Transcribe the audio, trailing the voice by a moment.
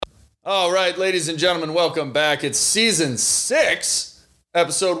All right, ladies and gentlemen, welcome back. It's season 6,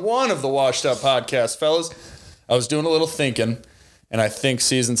 episode 1 of the Washed Up Podcast, fellas. I was doing a little thinking, and I think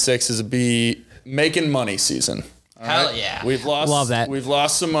season 6 is a making money season. All Hell right? yeah. Love that. We've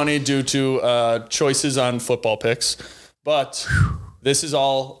lost some money due to choices on football picks, but this is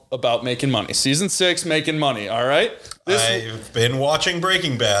all about making money. Season 6, making money, all right? I've been watching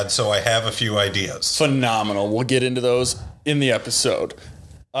Breaking Bad, so I have a few ideas. Phenomenal. We'll get into those in the episode.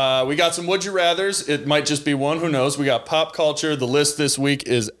 We got some Would You Rathers. It might just be one. Who knows? We got pop culture. The list this week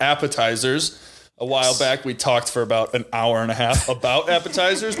is appetizers. A while back, we talked for about an hour and a half about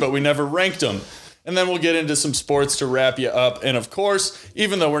appetizers, but we never ranked them. And then we'll get into some sports to wrap you up. And of course,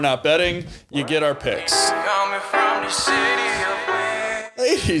 even though we're not betting, you get our picks.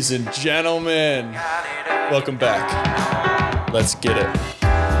 Ladies and gentlemen, welcome back. Let's get it.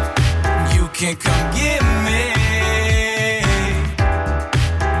 You can come get me.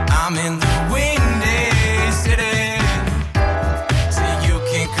 I'm in the windy city. So you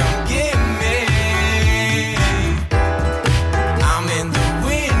can come get me. I'm in the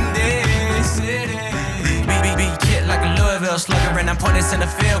windy city. Beat kid like a Louisville slugger, and I'm pointing center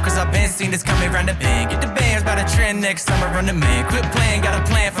field, cause I've been seen this coming round the bend. Get the bands by the trend next summer, run the man. Quit playing, got a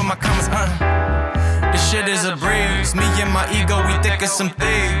plan for my commas, This shit is a breeze. Me and my ego, we thick as some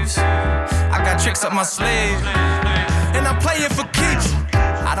thieves. I got tricks up my sleeve, and I'm playing for keeps.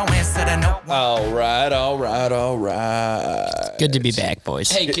 I don't answer to no one. All right. Good to be back,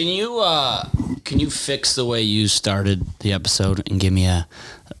 boys. Hey, can you fix the way you started the episode and give me a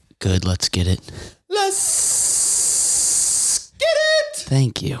good let's get it? Let's get it.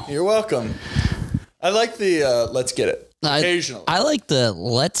 Thank you. You're welcome. I like the let's get it. Occasionally. I like the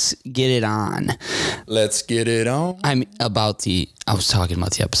let's get it on. Let's get it on. I was talking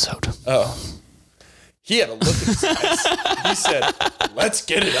about the episode. Oh. He had a look in his eyes. He said, let's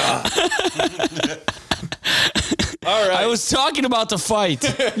get it on. All right. I was talking about the fight.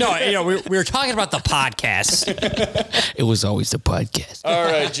 No, we were talking about the podcast. It was always the podcast. All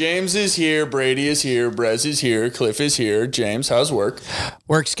right. James is here. Brady is here. Brez is here. Cliff is here. James, how's work?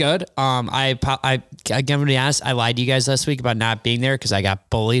 Works good. I'm gonna be honest. I lied to you guys last week about not being there because I got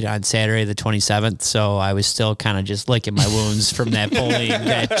bullied on Saturday the 27th. So I was still kind of just licking my wounds from that bullying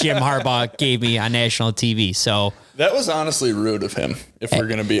that Jim Harbaugh gave me on national TV. So That was honestly rude of him, if we're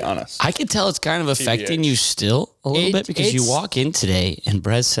going to be honest. I can tell it's kind of affecting you still a little bit because you walk in today and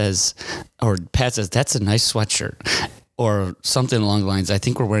Brez says, or Pat says, that's a nice sweatshirt. Or something along the lines, I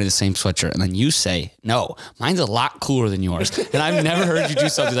think we're wearing the same sweatshirt. And then you say, no, mine's a lot cooler than yours. And I've never heard you do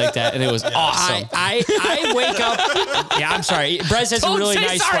something like that. And it was awesome. I wake up. Yeah, I'm sorry. Brez has a really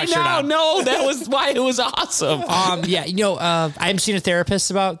nice sweatshirt on. No, that was why it was awesome. I haven't seen a therapist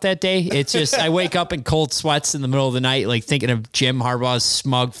about that day. It's just I wake up in cold sweats in the middle of the night, like thinking of Jim Harbaugh's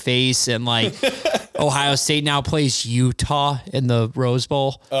smug face and like Ohio State now plays Utah in the Rose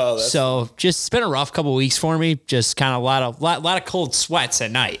Bowl. Oh, so just it's been a rough couple of weeks for me. Just kind of a lot of cold sweats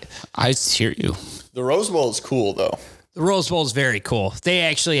at night. I hear you. The Rose Bowl is cool, though. The Rose Bowl is very cool. They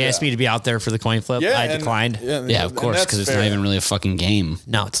actually asked me to be out there for the coin flip. I declined. Yeah, of course, because it's not even really a fucking game.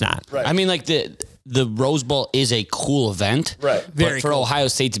 No, it's not. Right. I mean, like the Rose Bowl is a cool event. Right. But for Ohio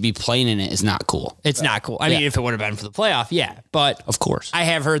State to be playing in it is not cool. It's not cool. I mean, if it would have been for the playoff, yeah. But of course, I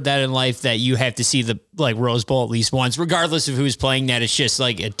have heard that in life that you have to see the Rose Bowl at least once, regardless of who's playing that. It's just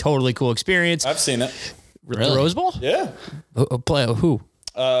like a totally cool experience. I've seen it. The Rose Bowl? Yeah. Who?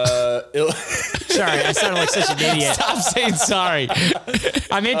 Sorry, I sounded like such an idiot. Stop saying sorry.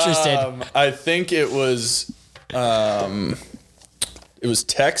 I'm interested. I think it was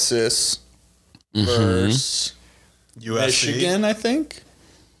Texas versus USC. Michigan, I think.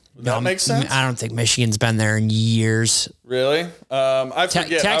 Would that make sense? I don't think Michigan's been there in years. Really? I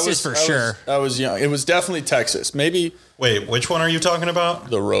forget. Texas for sure. I was young. It was definitely Texas. Maybe Wait, which one are you talking about?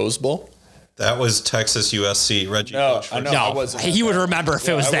 the Rose Bowl. That was Texas USC. Reggie No, Bush. I know. No, I wasn't. he would remember if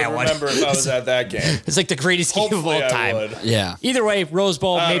it was that I would one. remember if I was at that game. It's like the greatest game of Hopefully all time. I would. Yeah. Either way, Rose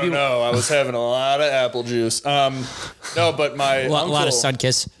Bowl, I maybe don't know. I was having a lot of apple juice. No, but my a uncle, lot of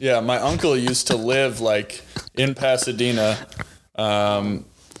Sunkiss. Yeah, my uncle used to live like in Pasadena,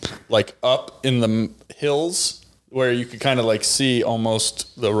 like up in the hills where you could kind of like see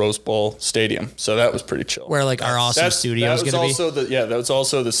almost the Rose Bowl stadium. So that was pretty chill. Where like our awesome studio is going to be. That was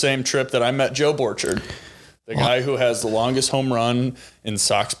also the same trip that I met Joe Borchard, the guy who has the longest home run in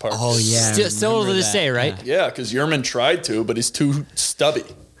Sox Park. Oh yeah. Still to this day, right? Yeah, because Yerman tried to, but he's too stubby.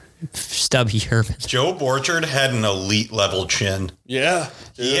 Stubby Herman. Joe Borchard had an elite level chin. Yeah.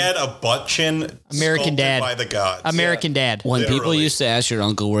 He had a butt chin. American sculpted Dad. by the gods. American Dad. When people Literally. used to ask your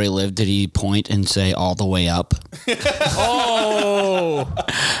uncle where he lived, did he point and say all the way up? Oh.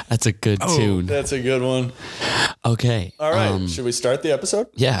 That's a good tune. That's a good one. Okay. All right. Should we start the episode?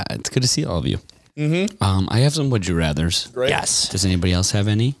 Yeah, it's good to see all of you. I have some would you rathers. Great. Yes. Does anybody else have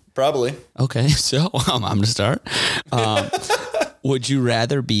any? Probably. Okay, so I'm going to start. Would you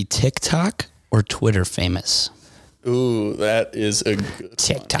rather be TikTok or Twitter famous? Ooh, that is a good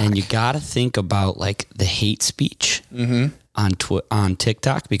TikTok. And you got to think about like the hate speech on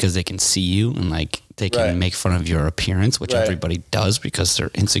TikTok because they can see you and like they can Right. make fun of your appearance, which Right. everybody does because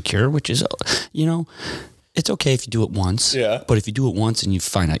they're insecure, which is, it's okay if you do it once. Yeah. But if you do it once and you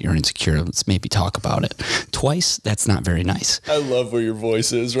find out you're insecure, let's maybe talk about it. Twice, that's not very nice. I love where your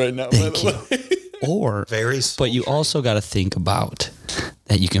voice is right now, Thank by you. the way. Or, Very but you also got to think about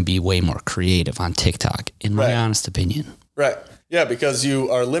that you can be way more creative on TikTok, in my Right. honest opinion. Right. Yeah, because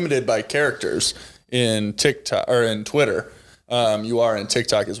you are limited by characters in TikTok or in Twitter. You are in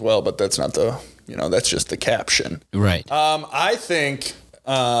TikTok as well, but that's not that's just the caption. Right. I think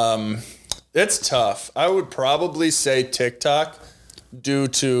it's tough. I would probably say TikTok due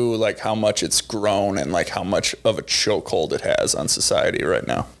to like how much it's grown and like how much of a chokehold it has on society right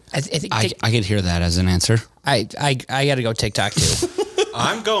now. I think I could hear that as an answer. I got to go TikTok too.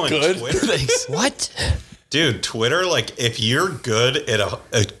 I'm going Good. Twitter. What? Dude, Twitter, like, if you're good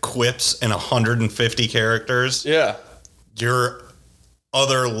at quips in 150 characters, Yeah. you're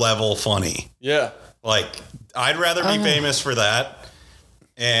other level funny. Yeah. Like, I'd rather be famous for that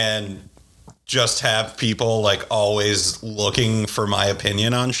and just have people, like, always looking for my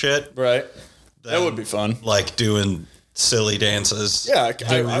opinion on shit. Right. That would be fun. Like, doing silly dances. Yeah.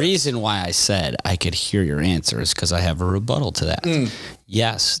 The reason why I said I could hear your answer is because I have a rebuttal to that.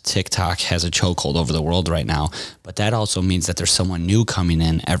 Yes, TikTok has a chokehold over the world right now, but that also means that there's someone new coming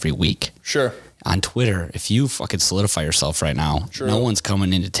in every week. Sure. On Twitter, if you fucking solidify yourself right now, no one's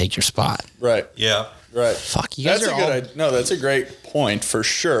coming in to take your spot. Right. Yeah. Right. Fuck, you guys That's are a good all. idea. No, that's a great point for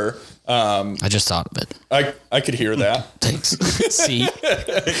sure. I just thought of it. I could hear that. Thanks. See,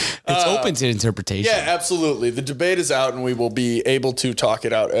 it's open to interpretation. Yeah, absolutely. The debate is out, and we will be able to talk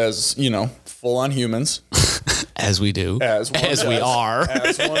it out as full on humans, As we do. as one we does, are.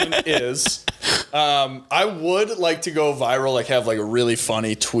 as one is. I would like to go viral, like have like a really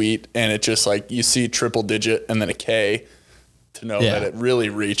funny tweet, and it just like you see triple digit and then a K to know Yeah. that it really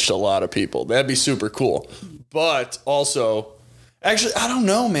reached a lot of people. That'd be super cool. But also, actually, I don't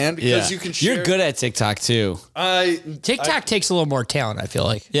know, man, because you can share. You're good at TikTok too. TikTok takes a little more talent, I feel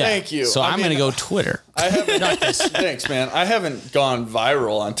like. Yeah. Thank you. So I I'm mean, going to go Twitter. I haven't. Thanks, man. I haven't gone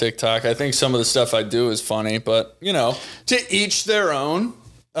viral on TikTok. I think some of the stuff I do is funny, but to each their own.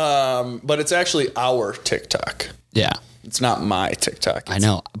 But it's actually our TikTok. Yeah. It's not my TikTok. I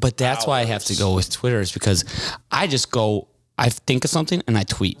know, but that's why I have to go with Twitter is because I just go, I think of something and I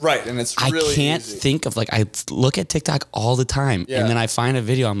tweet. Right, and it's really I can't easy. think of I look at TikTok all the time Yeah. and then I find a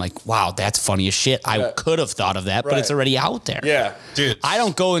video. I'm like, wow, that's funny as shit. I Yeah. could have thought of that, but Right. it's already out there. Yeah, Dude. I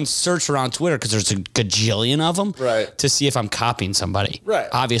don't go and search around Twitter because there's a gajillion of them Right. to see if I'm copying somebody. Right.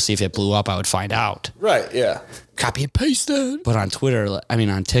 Obviously, if it blew up, I would find out. right, yeah. Copy and paste that. But on Twitter,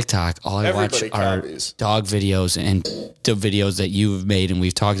 on TikTok, all I Everybody watch are copies. dog videos and the videos that you've made and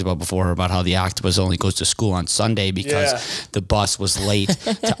we've talked about before about how the octopus only goes to school on Sunday because Yeah. the bus was late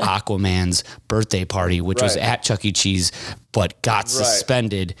to Aquaman's birthday party, which was Right. at Chuck E. Cheese, but got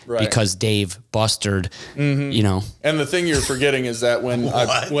suspended Right. because Dave Bustard, And the thing you're forgetting is that when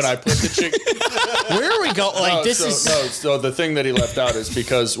I put the chicken. Where are we going? Like, So the thing that he left out is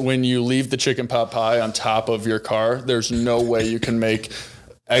because when you leave the chicken pot pie on top of your car, there's no way you can make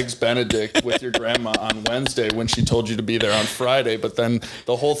eggs Benedict with your grandma on Wednesday when she told you to be there on Friday. But then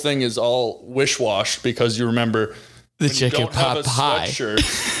the whole thing is all wish-washed because you remember the when chicken you don't have pot a pie.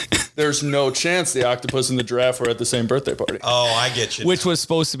 sweatshirt, there's no chance the octopus and the giraffe were at the same birthday party. Oh, I get you. Which was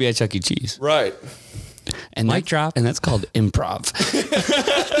supposed to be at Chuck E. Cheese. Right. And Mic drop. And that's called improv.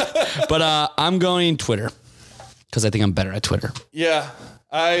 But I'm going Twitter because I think I'm better at Twitter. Yeah.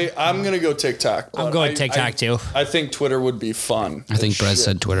 I'm going to go TikTok. I'm but going TikTok too. I think Twitter would be fun. I think as Brett shit.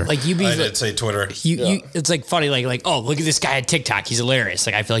 said Twitter. Like you be I did say Twitter. you it's like funny, like oh, look at this guy on TikTok, he's hilarious.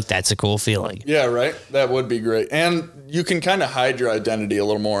 Like I feel like that's a cool feeling. Yeah, right? That would be great. And you can kind of hide your identity a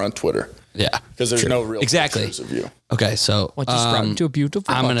little more on Twitter yeah. because there's no real Exactly. pictures of you. Okay, so Once you sprout into a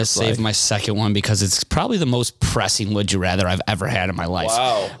beautiful I'm going to butterfly. save my second one because it's probably the most pressing would you rather I've ever had in my life.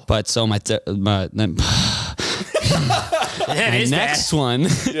 Wow. But so my next one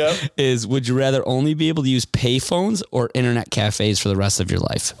Yep. is would you rather only be able to use payphones or internet cafes for the rest of your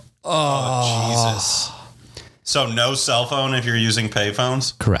life? Oh, Jesus. So no cell phone if you're using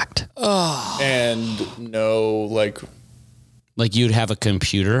payphones? Correct. And no, like you'd have a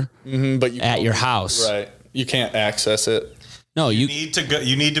computer but you at your house. right? You can't access it. No, You need to go.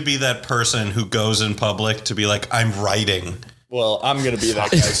 You need to be that person who goes in public to be like, I'm writing. Well, I'm gonna be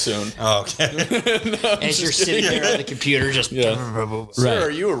that guy soon. Oh, okay. As you're sitting there on the computer, just Sir, are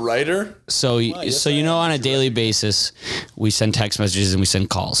you a writer? So, on a daily basis, we send text messages and we send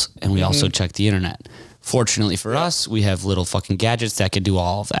calls, and we also check the internet. Fortunately for us, we have little fucking gadgets that can do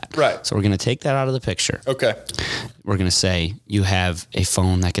all of that. Right. So we're going to take that out of the picture. Okay. We're going to say you have a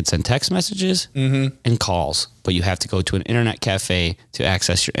phone that can send text messages and calls, but you have to go to an internet cafe to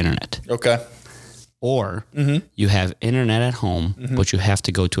access your internet. Okay. Or you have internet at home, but you have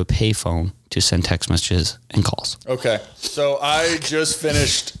to go to a payphone to send text messages and calls. Okay. So I just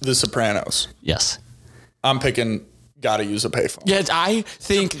finished The Sopranos. Yes. I'm picking gotta use a payphone. Yes, I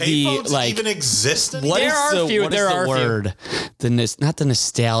think Payphones even exist anymore? What There is are the, a few- what is there the are a few. word? Not the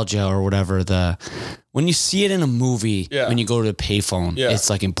nostalgia or whatever. When you see it in a movie, Yeah. when you go to the payphone, Yeah. it's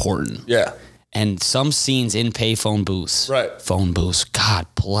like important. Yeah. And some scenes in payphone booths, Right. phone booths, God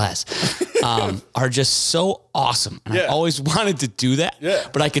bless, are just so awesome. And I Yeah. always wanted to do that, Yeah.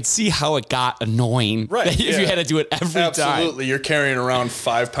 but I could see how it got annoying Right. if you yeah. had to do it every time. Absolutely. You're carrying around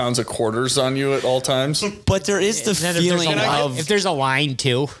 5 pounds of quarters on you at all times. But there is the then if there's feeling if there's a line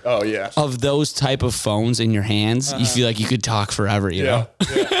too. Oh yeah. of those type of phones in your hands. You feel like you could talk forever, you know?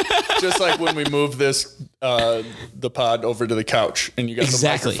 Yeah. Just like when we moved the pod over to the couch and you got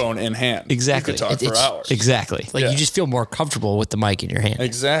Exactly. the microphone in hand. Exactly. You could talk for It's- hours. Exactly. Like Yeah. you just feel more comfortable with the mic in your hand.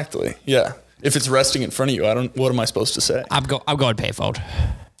 Exactly. Yeah. If it's resting in front of you, what am I supposed to say? I'm going payphone.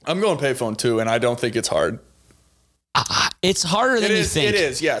 I'm going payphone too, and I don't think it's hard. It's harder than you think. It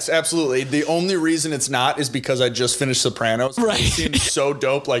is. Yes, absolutely. The only reason it's not is because I just finished Sopranos. Right. It seems so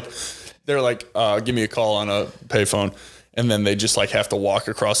dope. Like they're like, give me a call on a payphone, and then they just like have to walk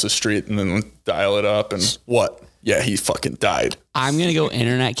across the street and then dial it up. And what? Yeah, he fucking died. I'm going to go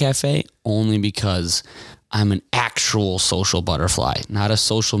internet cafe only because I'm an actual social butterfly, not a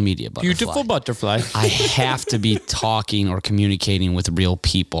social media butterfly. Beautiful butterfly. I have to be talking or communicating with real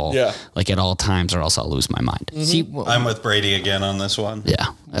people, Yeah. like at all times, or else I'll lose my mind. See, I'm with Brady again on this one. Yeah,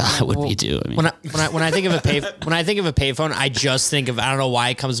 I would be too. I mean, when I think of a payphone, I just think of, I don't know why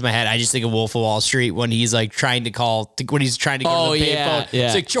it comes to my head. I just think of Wolf of Wall Street when he's like trying to call when he's trying to go Oh, to the yeah, payphone. yeah.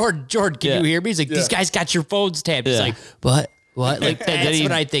 It's like Jordan, can Yeah. you hear me? He's like, these guys got your phones tapped. He's Yeah. like, what? Like that's he-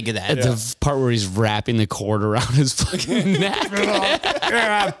 what I think of that. the part where he's wrapping the cord around his fucking neck. Brad.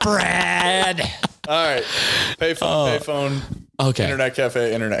 All right, payphone. Okay. Internet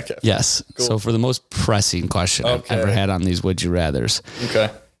cafe. Yes. So for the most pressing question Okay. I've ever had on these would you rathers, Okay.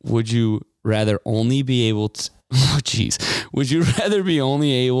 would you rather only be able to would you rather be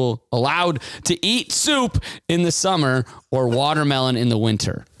only allowed to eat soup in the summer or watermelon in the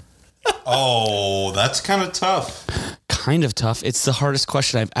winter? Oh, that's kind of tough. Kind of tough. It's the hardest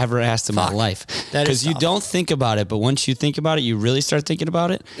question I've ever asked in my life. That is Because you tough. don't think about it, but once you think about it, you really start thinking about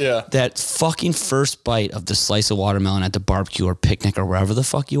it. Yeah. That fucking first bite of the slice of watermelon at the barbecue or picnic or wherever the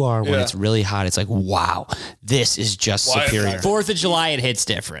fuck you are when Yeah. it's really hot, it's like, wow, this is just Why- superior. 4th of July, it hits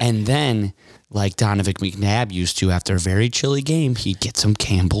different. And then, like Donovan McNabb used to, after a very chilly game, he'd get some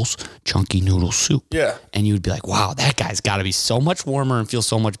Campbell's chunky noodle soup. Yeah. And you'd be like, wow, that guy's got to be so much warmer and feel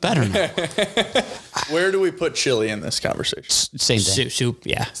so much better now. Where do we put chili in this conversation? Same thing. Soup,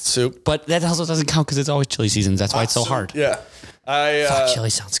 yeah. Soup. But that also doesn't count because it's always chili seasons. That's why it's so hard. Yeah. Chili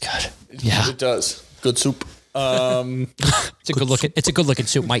sounds good. Yeah. It does. Good soup. It's a good looking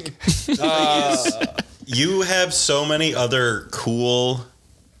soup, Mike. You have so many other cool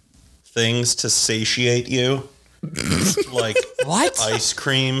things to satiate you, like What? ice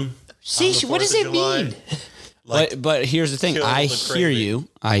cream. See, on the what does 4th it of July. mean? Like, But here's the thing. kill I the hear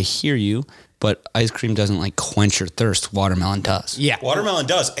craving. you, but ice cream doesn't like quench your thirst. Watermelon does. Yeah. watermelon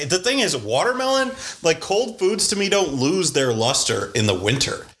does. The thing is, watermelon, like cold foods to me, don't lose their luster in the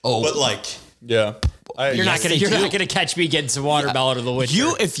winter. Oh. But like, Yeah. You're not gonna catch me getting some watermelon in the winter.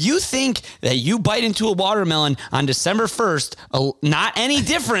 If you think that you bite into a watermelon on December 1st, not any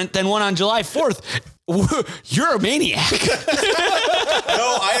different than one on July 4th, you're a maniac.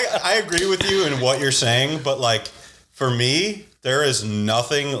 no, I agree with you in what you're saying, but like for me, there is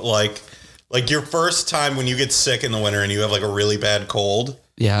nothing like your first time when you get sick in the winter and you have like a really bad cold.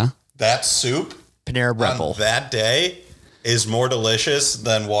 Yeah. That soup Panera Bread on Bowl. that day is more delicious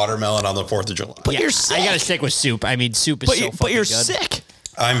than watermelon on the 4th of July. But you're sick. I gotta stick with soup. I mean, soup is But, so you, fucking but you're good. sick.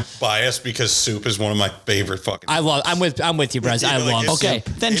 I'm biased because soup is one of my favorite fucking. I'm with you, Brez. I Like, love it's- soup. Okay,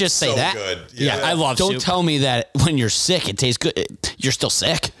 then it's just say so that. Good. Yeah, I love Don't soup. tell me that when you're sick, it tastes good. You're still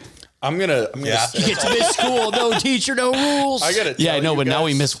sick. I'm gonna Yeah. say- Get to miss school, no teacher, no rules. I gotta. Yeah, I tell know, you but now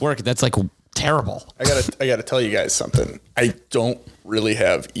we guys- miss work. That's like terrible. I gotta tell you guys something. I don't really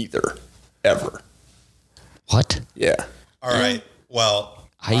have either, ever. What? Yeah. All right. Well,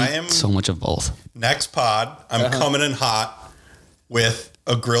 I I eat am so much of both. next pod. I'm coming in hot with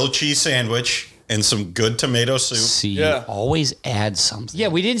a grilled cheese sandwich and some good tomato soup. See, Yeah. you always add something. Yeah,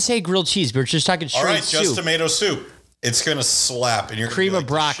 we didn't say grilled cheese. We were just talking straight All right, just soup. tomato soup. It's gonna slap, and you're gonna Cream be of like,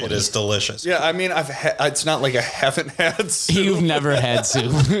 broccoli. This shit is delicious. Yeah. I mean, it's not like I haven't had. Soup. You've never had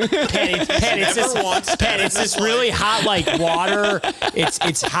soup. Pat, it's this, once Pat, it's this really hot like water.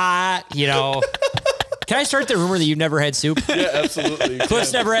 It's hot, you know. Can I start the rumor that you've never had soup? Yeah, absolutely.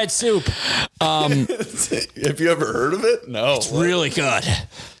 Cliff's never had soup. Have you ever heard of it? No. It's Really good.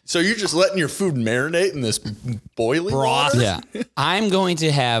 So you're just letting your food marinate in this boiling Broth. water? Yeah. I'm going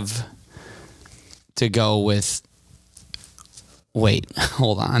to have to go with. Wait,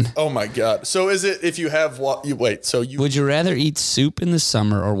 hold on. Oh my god. So is it if you have what? You wait. So you Would you rather eat soup in the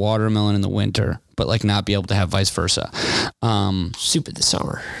summer or watermelon in the winter, but like not be able to have vice versa? Soup in the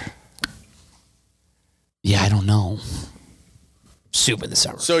summer. Yeah, I don't know. Soup in the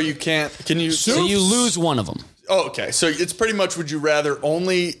summer. so you can't? Can you? So you lose one of them. Oh, okay. So it's pretty much. Would you rather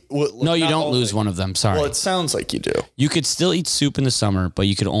only? No, you don't lose one of them. Sorry. Well, it sounds like you do. You could still eat soup in the summer, but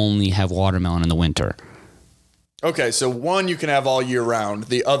you could only have watermelon in the winter. Okay, so one you can have all year round.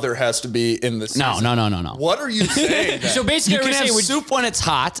 The other has to be in the season. No. What are you saying? So basically, You can we're have saying soup when it's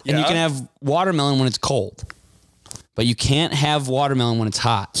hot, and you Yeah. can have watermelon when it's cold. But you can't have watermelon when it's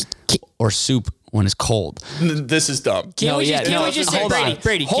hot or soup when it's cold. This is dumb. Can't we just say hold Brady? on.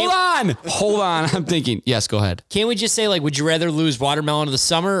 Brady, Hold on. I'm thinking. Yes, go ahead. Can't we just say like, would you rather lose watermelon in the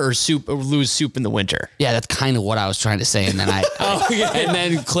summer or lose soup in the winter? Yeah, that's kind of what I was trying to say, and then and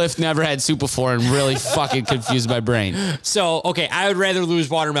then Cliff never had soup before and really fucking confused my brain. So okay, I would rather lose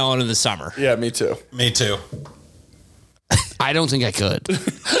watermelon in the summer. Yeah, me too. Me too. I don't think I could.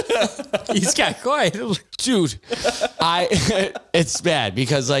 He's got quite. Dude, it's bad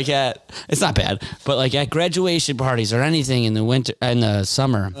because like it's not bad, but like at graduation parties or anything in the winter and the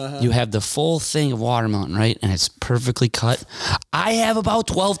summer, you have the full thing of watermelon, right? And it's perfectly cut. I have about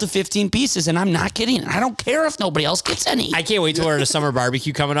 12 to 15 pieces, and I'm not kidding. I don't care if nobody else gets any. I can't wait till we're at a summer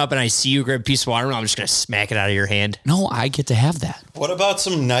barbecue coming up, and I see you grab a piece of watermelon. I'm just gonna smack it out of your hand. No, I get to have that. What about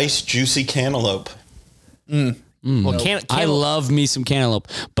some nice juicy cantaloupe? Well, I love me some cantaloupe,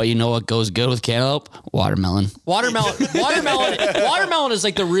 but you know what goes good with cantaloupe? Watermelon. watermelon is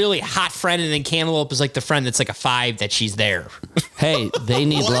like the really hot friend, and then cantaloupe is like the friend that's like a 5 that she's there. Hey, they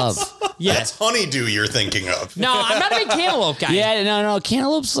need love. Yes. That's honeydew you're thinking of. No, I'm not a big cantaloupe guy. Yeah, no,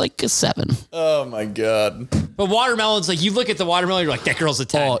 cantaloupe's like a 7. Oh my god. But watermelon's like, you look at the watermelon, you're like, that girl's a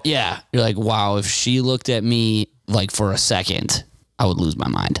 10. Oh, yeah. You're like, wow, if she looked at me like for a second, I would lose my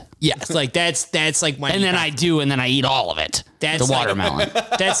mind. Yeah, it's like that's like Wendy. And then I do, and then I eat all of it. That's the like- watermelon.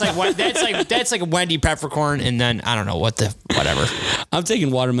 that's like a Wendy peppercorn, and then I don't know whatever. I'm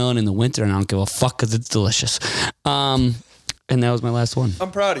taking watermelon in the winter, and I don't give a fuck because it's delicious. And that was my last one. I'm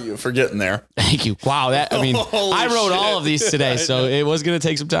proud of you for getting there. Thank you. Wow, Holy I wrote all shit. of these today, so it was going to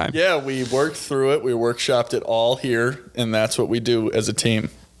take some time. Yeah, we worked through it. We workshopped it all here, and that's what we do as a team.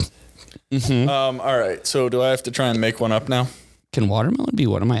 All right. So do I have to try and make one up now? Can watermelon be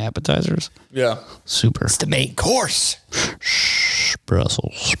one of my appetizers? Yeah. Super. The main course.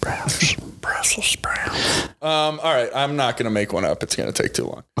 Brussels sprouts. All right. I'm not going to make one up. It's going to take too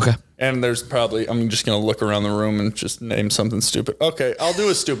long. Okay. And I'm just going to look around the room and just name something stupid. Okay. I'll do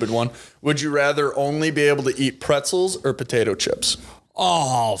a stupid one. Would you rather only be able to eat pretzels or potato chips?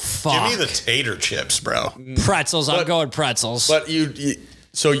 Oh Give fuck! me the tater chips, bro. Pretzels. I'm going pretzels. But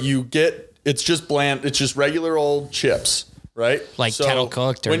so you get, it's just bland, it's just regular old chips, right? Like So kettle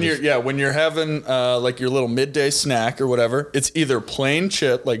cooked or when you're having like your little midday snack or whatever, it's either plain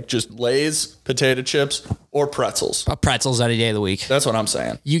chip, like just Lay's potato chips, or pretzels. Pretzels any day of the week. That's what I'm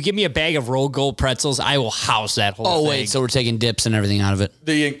saying. You give me a bag of Roll Gold pretzels, I will house that whole Oh, thing. wait, so we're taking dips and everything out of it.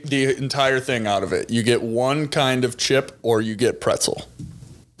 The entire thing out of it. You get one kind of chip or you get pretzel.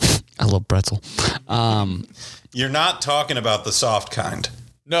 I love pretzel. You're not talking about the soft kind.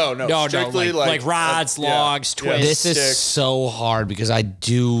 No, strictly like rods, logs, twists. This is sticks. so hard because I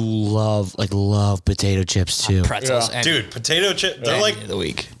do love potato chips too. pretzels. Yeah. And Dude, potato chip, they're any like day of the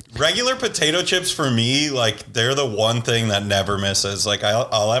week. regular potato chips for me, like they're the one thing that never misses. Like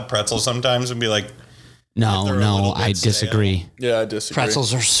I'll have pretzels sometimes and be like, No, They're a little bit I disagree. Yeah, I disagree.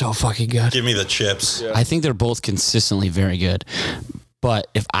 Pretzels are so fucking good. give me the chips. I think they're both consistently very good. But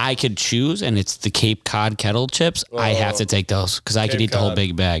if I could choose and it's the Cape Cod kettle chips, I have to take those because I could Cape eat the whole Cod.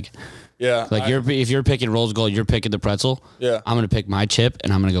 big bag. Yeah. Like if you're picking Rose Gold, you're picking the pretzel. Yeah. I'm gonna pick my chip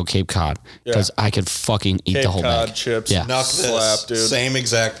and I'm gonna go Cape Cod because I could fucking eat Cape the whole Cod bag. chips. Yeah. Knock Slap, this. dude. Same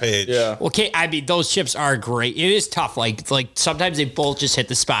exact page. Yeah. Okay, I mean those chips are great. It is tough. Like sometimes they both just hit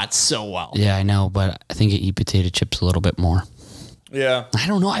the spot so well. Yeah, I know, but I think I eat potato chips a little bit more. Yeah. I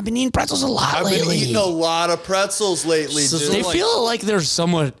don't know. I've been eating pretzels a lot I've lately. been eating a lot of pretzels lately, So dude. they feel like they're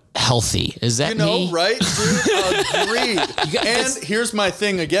somewhat healthy. Is that You know, me? right, dude? Agreed. And here's my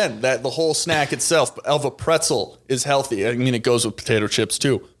thing again: that the whole snack itself of a pretzel is healthy. I mean, it goes with potato chips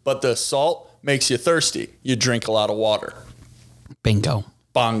too. But the salt makes you thirsty. You drink a lot of water. Bingo.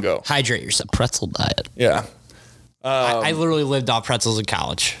 Bongo. Hydrate yourself. Pretzel diet. Yeah. I literally lived off pretzels in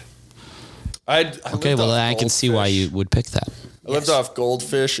college. Okay, well, I can see why you would pick that. I lived off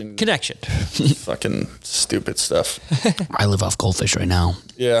goldfish and Connection. fucking stupid stuff. I live off goldfish right now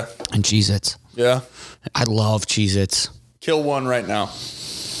Yeah. and Cheez-Its. Yeah. I love Cheez-Its. Kill one right now.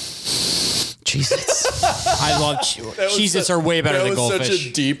 Cheez-Its. I love Cheez-Its are way better than That was goldfish. such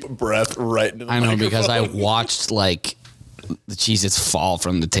a deep breath right into the I know because I microphone. watched like the Cheez-Its fall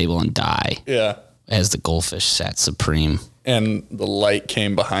from the table and die Yeah. as the goldfish sat supreme. And the light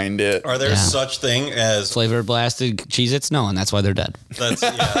came behind it. Are there Yeah. such thing as Flavor blasted Cheez-Its? No, and that's why they're dead. that's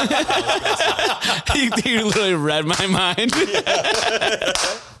yeah. you literally read my mind.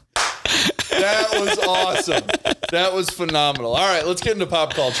 That was awesome. That was phenomenal. All right, let's get into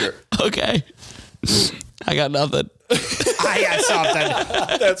pop culture. Okay. I got nothing. I got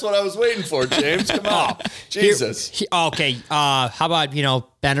something. That's what I was waiting for, James. Come on. Jesus. Okay. How about,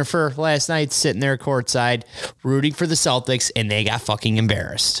 Bennifer last night sitting there courtside rooting for the Celtics and they got fucking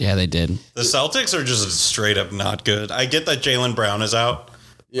embarrassed. Yeah, they did. The Celtics are just straight up not good. I get that Jaylen Brown is out.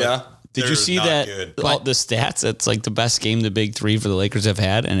 Yeah. Did you They're see not that? good. All the stats. It's like the best game the big three for the Lakers have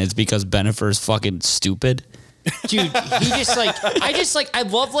had, and it's because Bennifer's fucking stupid. Dude, I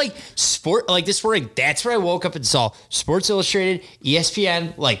love sport, this morning. That's where I woke up and saw Sports Illustrated,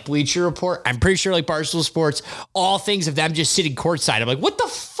 ESPN, Bleacher Report. I'm pretty sure Barstool Sports, all things of them just sitting courtside. I'm like, what the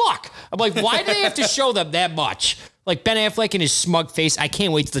fuck? I'm like, why do they have to show them that much? Ben Affleck and his smug face. I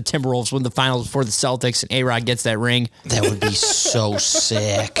can't wait till the Timberwolves win the finals before the Celtics and A-Rod gets that ring. That would be so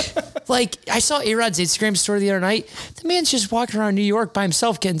sick. I saw A-Rod's Instagram story the other night. The man's just walking around New York by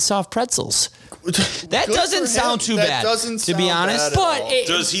himself getting soft pretzels. That Good doesn't for sound him. too That bad. doesn't to be sound honest. bad at But all. it,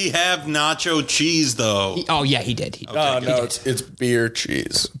 Does he have nacho cheese though? oh yeah, he did. Oh, no, it's beer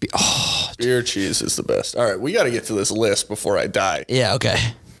cheese. Beer cheese is the best. All right, we got to get to this list before I die. Yeah, okay.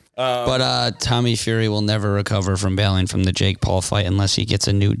 But Tommy Fury will never recover from bailing from the Jake Paul fight unless he gets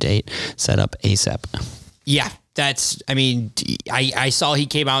a new date set up ASAP. Yeah, I saw he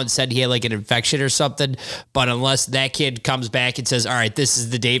came out and said he had an infection or something, but unless that kid comes back and says, all right, this is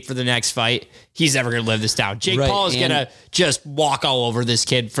the date for the next fight, he's never going to live this down. Jake Right, Paul is going and- to just walk all over this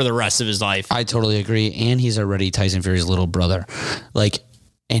kid for the rest of his life. I totally agree. And he's already Tyson Fury's little brother.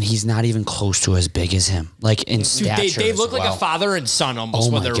 And he's not even close to as big as him. In stature. They look as like well. a father and son almost.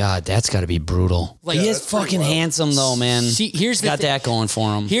 Oh when my they're, God, that's got to be brutal. Yeah, He is that's pretty fucking wild. handsome though, man. See, here's the got thing. that going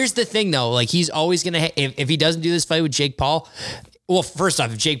for him. Here's the thing, though. He's always going to, if he doesn't do this fight with Jake Paul, well, first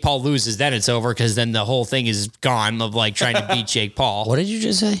off, if Jake Paul loses, then it's over because then the whole thing is gone of trying to beat Jake Paul. What did you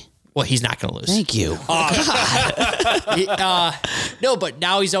just say? Well, he's not going to lose. Thank you. No, but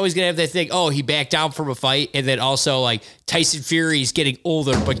now he's always going to have that thing. Oh, he backed down from a fight. And then also Tyson Fury's getting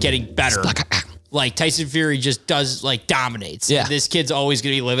older, but getting better. Tyson Fury just does dominates. Yeah. This kid's always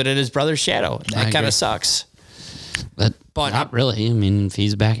going to be living in his brother's shadow. And I that kind agree. of sucks. But But not really. I mean, if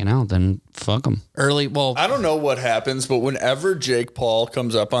he's backing out, then fuck him. Early, well, I don't know what happens, but whenever Jake Paul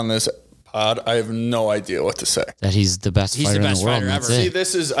comes up on this pod, I have no idea what to say. That he's the best He's fighter the in best the world. fighter and that's ever.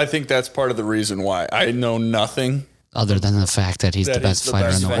 See, it. I think that's part of the reason why I know nothing. Other than the fact that he's That the best he's the fighter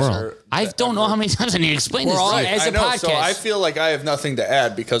best in the fighter world. I don't know how many times I need to explain We're this. all- to you. as I a know, so podcast. I feel like I have nothing to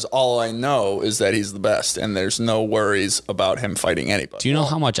add because all I know is that he's the best, and there's no worries about him fighting anybody. Do you know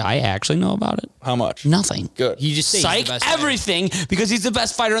how much I actually know about it? How much? Nothing. Good. you just say he's the Psych best fighter. everything because he's the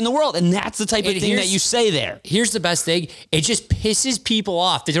best fighter in the world. And that's the type of And thing that here's- you say there. Here's the best thing. It just pisses people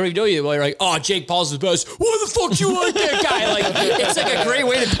off. They don't even know you. They're like, oh, Jake Paul's the best. Why the fuck you like that guy? It's a great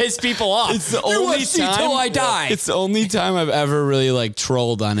way to piss people off. It's the You only watch me time till I die. It's the only time I've ever really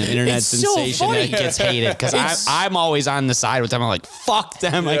trolled on an internet It's so sensation funny. that gets hated because I'm always on the side with them. I'm like, fuck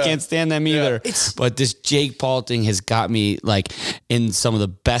them. I Yeah. can't stand them either. It's- But this Jake Paul thing has got me in some of the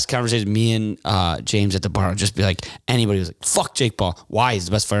best conversations. Me and James at the bar would just be like, anybody was like, fuck Jake Paul. Why? He's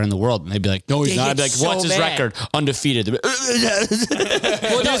the best fighter in the world. And they'd be like, no, he's They not. get I'd be like, so what's his mad. record? Undefeated. They'd be,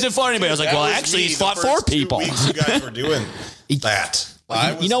 he doesn't fought anybody. I was like, That well, was actually, me he's the fought first 4 2 people. weeks you guys were doing that.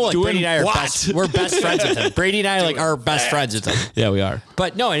 You know what? Brady and I are what? we're best friends with him. Brady and I are best friends with him. Yeah, we are.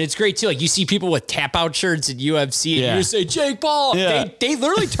 But no, and it's great too. Like you see people with tap out shirts in UFC, and Yeah. you say Jake Paul. Yeah. They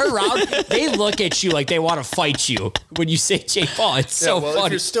literally turn around. They look at you like they want to fight you when you say Jake Paul. It's so well, if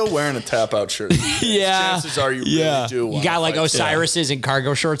funny. you're still wearing a tap out shirt, Yeah. chances are you Yeah. really do. You wanna got like fight. Osiris's and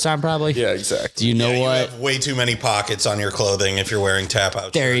cargo shorts on, probably. Yeah, exactly. Do you know Yeah, you what? have way too many pockets on your clothing if you're wearing tap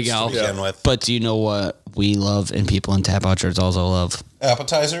out. There you shirts go. To begin with. But do you know what we love and people in tap out shirts also love?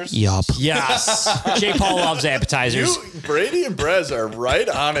 Appetizers. Yup. Yes. Jake Paul loves appetizers. Brady and Brez are right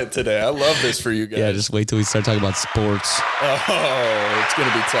on it today. I love this for you guys. Yeah, just wait till we start talking about sports. Oh, it's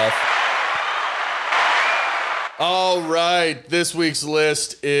gonna be tough. All right, this week's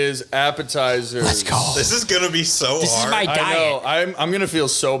list is appetizers. Let's go. This is gonna be so This is hard. my I diet. know. I'm gonna feel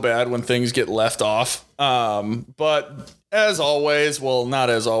so bad when things get left off. But as always, well, not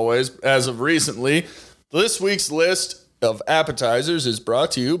as always, as of recently, this week's list of appetizers is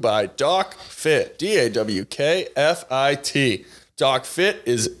brought to you by Doc Fit. DAWKFIT. Doc Fit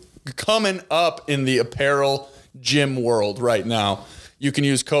is coming up in the apparel gym world right now. You can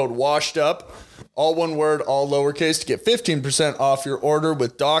use code WASHEDUP, all one word, all lowercase, to get 15% off your order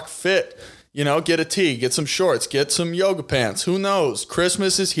with Doc Fit. You know, get a tee, get some shorts, get some yoga pants. Who knows?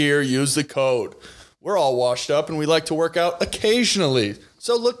 Christmas is here. Use the code. We're all washed up and we like to work out occasionally.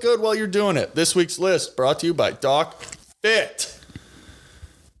 So look good while you're doing it. This week's list brought to you by Doc Fit.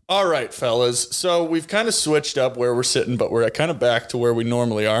 All right, fellas. So we've kind of switched up where we're sitting, but we're kind of back to where we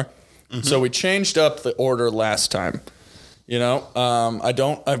normally are. So we changed up the order last time. You know,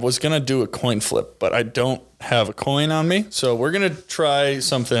 I was going to do a coin flip, but I don't have a coin on me. So we're going to try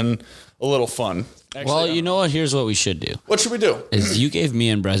something a little fun. Actually, Well, you know what? Here's what we should do. what should we do? Is you gave me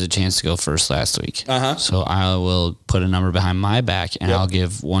and Brez a chance to go first last week. Uh-huh. So I will put a number behind my back, and I'll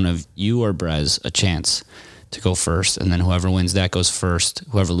give one of you or Brez a chance to go first, and then whoever wins that goes first.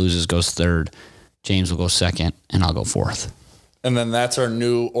 Whoever loses goes third. James will go second, and I'll go fourth. And then that's our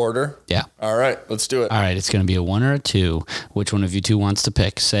new order. Yeah. All right, let's do it. All right, it's going to be a 1 or a 2. Which one of you two wants to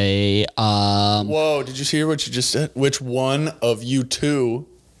pick? Say, Whoa, did you hear what you just said? Which one of you two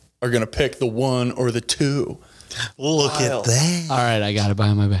are going to pick the 1 or the 2? Look Wild. at that. all right, I got it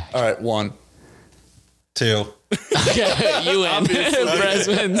behind my back. All right, 1. 2. You win. Brez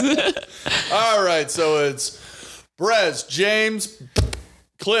wins. All right, so it's Brez, James,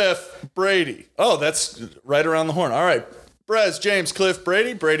 Cliff, Brady. Oh, that's right around the horn. All right. Brez, James, Cliff,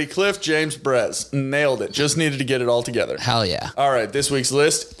 Brady, Brady, Cliff, James, Brez. Nailed it. Just needed to get it all together. Hell yeah. All right, this week's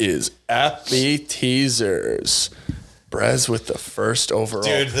list is Appy Teasers. Brez with the first overall.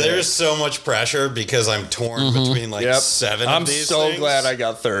 Dude, pick. there's so much pressure because I'm torn between like Yep. 7 I'm of these so things. glad I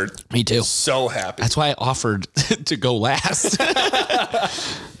got third. Me too. So happy. That's why I offered to go last.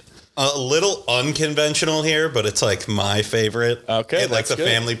 A little unconventional here, but it's like my favorite. Okay, At, like that's the good.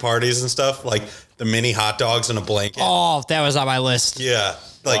 family parties and stuff, like the mini hot dogs in a blanket. Oh, that was on my list. Yeah,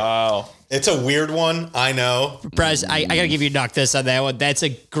 like Wow. it's a weird one. I know, Brez, I gotta give you a knock this on that one. That's a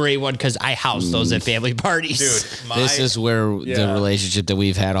great one because I house those at family parties. dude. My, This is where the Yeah. relationship that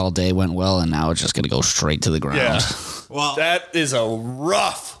we've had all day went well, and now it's just going to go straight to the ground. Yeah. well, That is a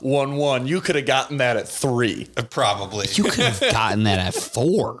rough 1-1. You could have gotten that at 3. probably. You could have gotten that at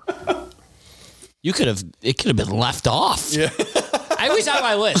 4. You could have. It could have been left off. Yeah. I was on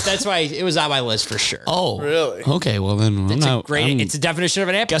my list. That's why it was on my list for sure. Oh, Really? Okay. Well, then I'm It's a not. great. It's a definition of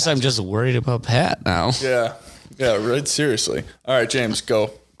an appetizer. guess I'm just worried about Pat now. Yeah. Yeah, right. Seriously. All right, James, go.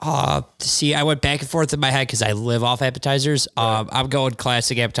 See, I went back and forth in my head because I live off appetizers. I'm going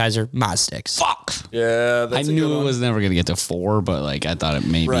classic appetizer, Mod Sticks. Fuck. Yeah, I that's a knew good it one. was never gonna get to 4, but like I thought it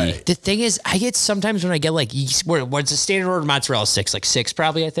maybe. Right. The thing is, I get sometimes when I get like what's the standard order mozzarella sticks, like 6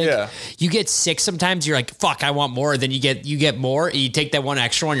 probably. I think. Yeah. You get 6 sometimes. You're like, fuck, I want more. Then you get more. And you take that one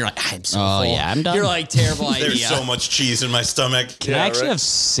extra one. You're like, I'm so Oh, full. yeah, I'm done. You're like, terrible idea. There's so much cheese in my stomach. Can I Yeah, actually right. have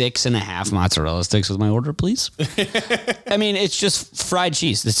 6.5 mozzarella sticks with my order, please? I mean, it's just fried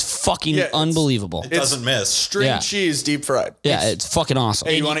cheese. It's fucking Yeah, it's- unbelievable. It doesn't miss. String Yeah. cheese deep fried. Yeah, it's fucking awesome.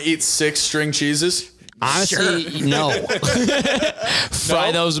 Hey, you want to eat 6 string cheeses? Honestly, no. Fry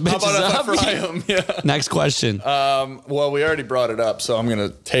No? those How bitches about if up. I fry them? Yeah. Next question. Well, we already brought it up, so I'm going to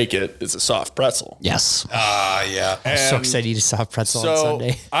take it. It's a soft pretzel. yes. Yeah. I'm so And excited to eat a soft pretzel on So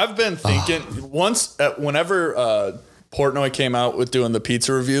Sunday. I've been thinking whenever Portnoy came out with doing the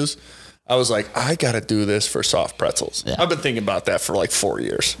pizza reviews, I was like, I got to do this for soft pretzels. Yeah. I've been thinking about that for like 4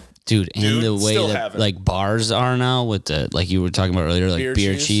 years. Dude, and the way still that haven't. like bars are now with the like you were talking about earlier, like Beer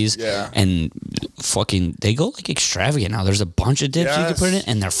beer cheese? cheese, Yeah. and fucking they go like extravagant now. There's a bunch of dips you can Yes. put in it,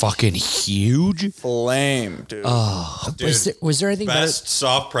 and they're fucking huge. Flame, dude. Was there anything better? Best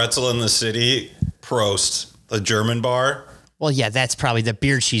soft pretzel in the city, Prost, the German bar. Well, yeah, that's probably the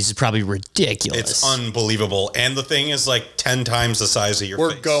beer cheese is probably ridiculous. It's unbelievable. And the thing is like 10 times the size of your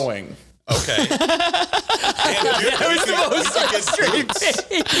We're face. going. Okay.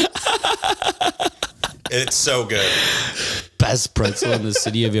 It's so good. Best pretzel in the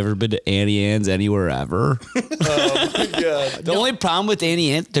city. Have you ever been to Annie Ann's anywhere ever? Yeah. The only problem with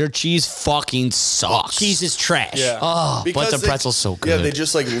Annie Ann's, their cheese fucking sucks. Cheese is trash. Yeah. Oh, but Because the pretzel's so good. Yeah, they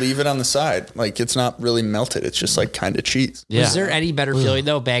just like leave it on the side. Like it's not really melted. It's just like kind of cheese. Yeah. Was there any better feeling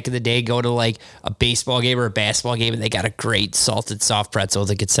though back in the day going to like a baseball game or a basketball game and they got a great salted soft pretzel at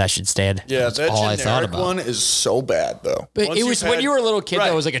the concession stand? Yeah, that all I thought generic about. one is so bad though. But Once it was you've when had- you were a little kid, Right,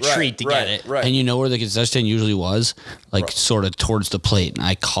 that was like a right, treat to right, get it. Right. And you know where the concession stand usually was? Like sort of towards the plate. And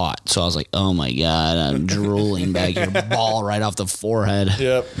I caught. So I was like, oh my God, I'm drooling back here. Ball right off the forehead.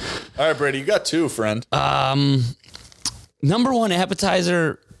 Yep. All right, Brady, you got two, friend. Number one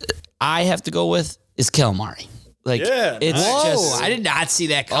appetizer I have to go with is calamari. Like, Yeah, it's nice. Whoa, just, I did not see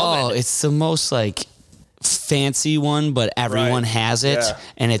that oh, coming. it's the most like fancy one, but everyone Right. has it, Yeah.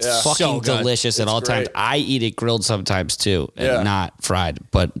 and it's Yeah. fucking So good. delicious at It's all times. great. I eat it grilled sometimes too, and Yeah. not fried.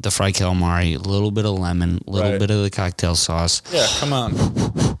 But the fried calamari, a little bit of lemon, a little Right. bit of the cocktail sauce. Yeah, come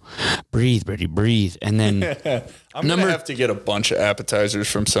on. Breathe, Brady, breathe, and then I'm gonna have to get a bunch of appetizers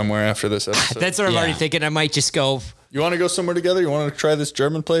from somewhere after this episode. That's what I'm Yeah. already thinking. I might just go. You want to go somewhere together? You want to try this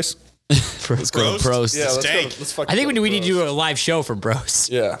German place? let's go Prost? prost. Yeah, let's go. Stank. Let's fucking I think go we need to Bros. do a live show for Bros.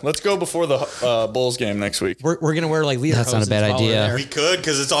 Yeah, let's go before the Bulls game next week. We're gonna wear like leader. That's not a bad idea. We could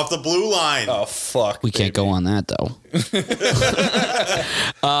because it's off the blue line. Oh fuck, We can't go on that though.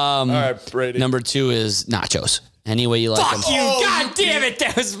 All right, Brady. Number two is nachos. Any way you like them. Fuck you! Oh, God damn it!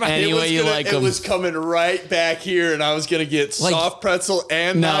 That was my. Any It was way you gonna- like it 'em. was coming right back here, and I was gonna get Like- soft pretzel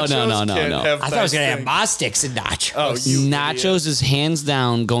and No, nachos. no. Can't have I thought I was nice gonna have things. Mostics and nachos. Oh, you Nachos is hands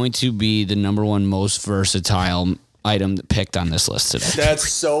down going to be the number one most versatile item picked on this list today. That's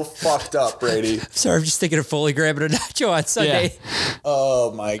so fucked up, Brady. Sorry, I'm just thinking of fully grabbing a nacho on Sunday.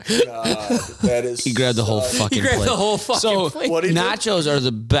 Oh my god, that is. He grabbed the whole such- fucking grabbed plate. the whole fucking so plate. What'd he do? nachos are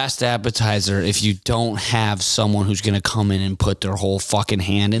the best appetizer if you don't have someone who's going to come in and put their whole fucking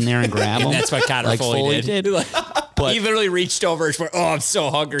hand in there and grab them. That's what Connor like Foley did. But He literally reached over and went, "Oh, I'm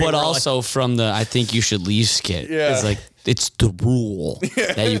so hungry." but And we're like, also from the I think you should leave skit. Yeah. It's like it's the rule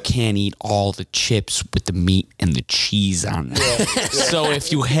that you can't eat all the chips with the meat and the cheese on them. So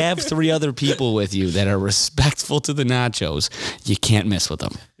if you have three other people with you that are respectful to the nachos, you can't mess with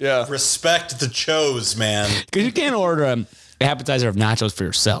them. Yeah, Respect the chose, man. Because you can't order an appetizer of nachos for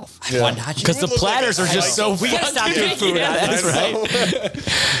yourself. "One nacho." Because the look like platters a are just psycho. so we gotta stop doing food. Yeah, that's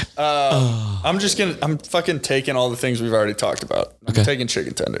right. I'm fucking taking all the things we've already talked about. I'm Okay. taking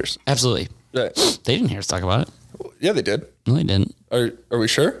chicken tenders. Absolutely. Right. They didn't hear us talk about it. Yeah, they did. No, they didn't. Are we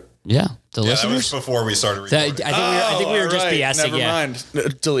sure? Yeah. The Yeah, that listeners? was before we started That- recording. I think we were just Alright, BSing. Never Yeah, mind.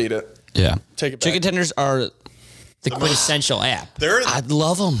 Delete it. Yeah. Take it back. Chicken tenders are, the quintessential app. I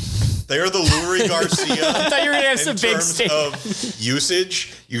love them. They're the Lourie Garcia. I thought you were gonna have In some big terms steak. of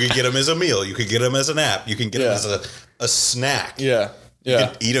usage, you could get them as a meal. You could get them as an app. You can get them Yeah. as a snack. Yeah. You Yeah.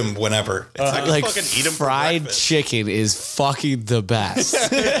 can eat them whenever. It's like, Like fucking eat them fried chicken is fucking the best.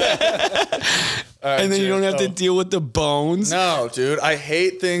 And then you don't have to deal with the bones. No, dude. I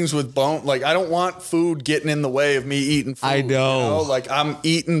hate things with bone. Like, I don't want food getting in the way of me eating food. I know. Like, I'm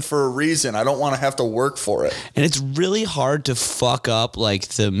eating for a reason. I don't want to have to work for it. And it's really hard to fuck up like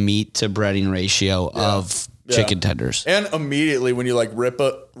the meat to breading ratio of chicken tenders. And immediately when you like rip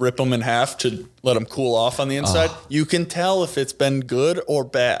them in half to let them cool off on the inside, you can tell if it's been good or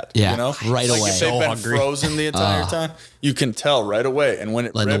bad. Yeah, you know, right like away. If they've So been hungry. frozen the entire time, you can tell right away. And when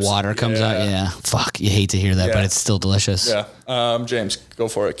it Like rips, the water comes out. Yeah. Fuck. You hate to hear that, but Yeah. it's still delicious. Yeah, James, go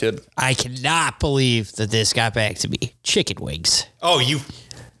for it, kid. I cannot believe that this got back to me. Chicken wings. Oh, you.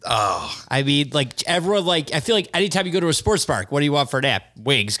 I mean, like everyone, like I feel like anytime you go to a sports park, what do you want for a nap?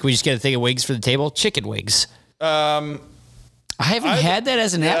 Wings. Can we just get a thing of wings for the table? Chicken wings. I haven't had that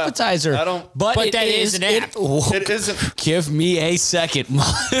as an appetizer. I don't- But But it that is an app. It isn't. Give me a second.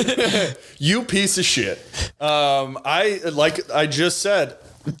 You piece of shit. I just said,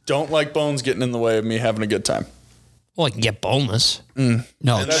 don't like bones getting in the way of me having a good time. Well, I can get boneless. No,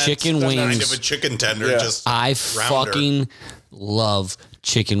 That's chicken kind wings. of a chicken tender. Yeah. Just I rounder. fucking love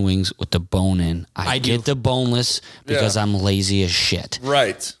chicken wings with the bone in. I do. get the boneless because Yeah. I'm lazy as shit.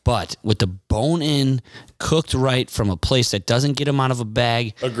 Right. But with the bone in, cooked right from a place that doesn't get them out of a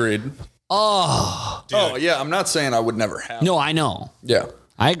bag. Agreed. Oh, yeah. I'm not saying I would never have. No, I know. Yeah.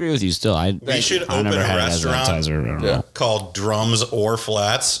 I agree with you still. We should I open never a had it as an restaurant appetizer. I don't Yeah. know. called Drums or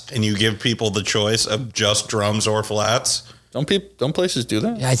Flats, and you give people the choice of just drums or flats. Don't places do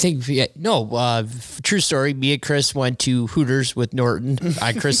that? I think true story. Me and Chris went to Hooters with Norton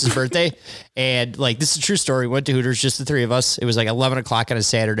on Chris's birthday, and like this is a true story. Went to Hooters, just the three of us. It was like 11 o'clock on a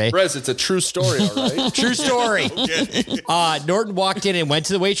Saturday. Rez, it's a true story, all right? True story. Norton walked in and went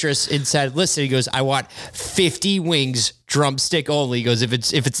to the waitress and said, "Listen," he goes, "I want 50 wings, drumstick only." He goes,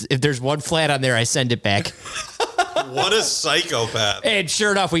 if there's one flat on there, I send it back." What a psychopath. And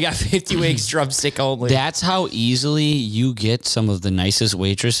sure enough, we got 50 wings, drumstick only. That's how easily you get some of the nicest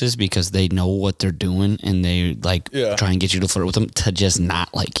waitresses because they know what they're doing and they try and get you to flirt with them to just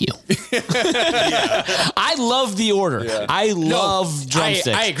not like you. I love the order. Yeah. I love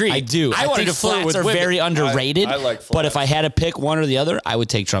drumsticks. I agree. I do. I wanted think to flirt flats with are women. very underrated. I like flats. But if I had to pick one or the other, I would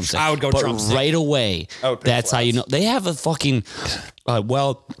take drumstick. I would go drumstick. Right away. That's flats. how you know. They have a fucking a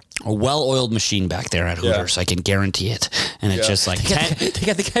well-oiled machine back there at Hooters. I can guarantee it. And it's just like they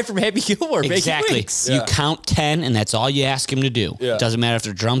got the guy from Happy Gilmore. exactly. Wings. You count 10, and that's all you ask him to do. Yeah. Doesn't matter if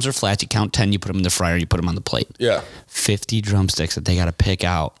they're drums or flats. You count 10. You put them in the fryer. You put them on the plate. Yeah. 50 drumsticks that they got to pick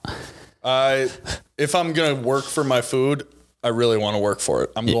out. If I'm gonna work for my food, I really want to work for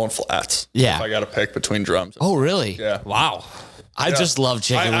it. I'm going flats. Yeah. If I got to pick between drums. Oh, really? Yeah. Wow. I just love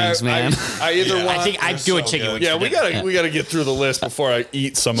chicken wings, man. I either want. I think I'm doing chicken wings. Yeah, we gotta get through the list before I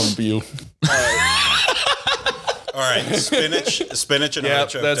eat some of you. All right, spinach and Yeah,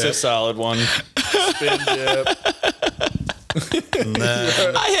 artichoke that's dip. a solid one. Spin dip. And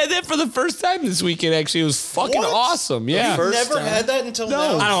then- I had that for the first time this weekend, actually. It was fucking What? awesome. Yeah. First Never time. had that until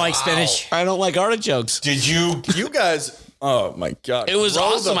now. I don't like spinach. I don't like artichokes. Did you? You guys. Oh my god. It was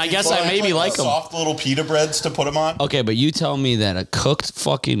awesome. I guess I maybe like them. Soft little pita breads to put them on. Okay, but you tell me that a cooked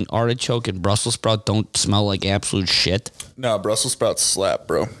fucking artichoke and Brussels sprout don't smell like absolute shit. No, Brussels sprouts slap,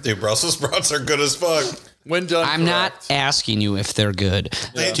 bro. Dude, Brussels sprouts are good as fuck. When done, I'm not correct. asking you if they're good.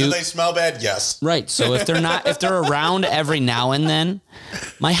 Do they smell bad? Yes. Right. So if they're around every now and then,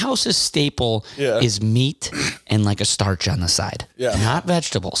 my house's staple is meat and like a starch on the side. Yeah. Not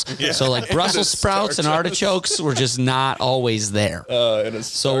vegetables. So like Brussels sprouts and artichokes were just not always there.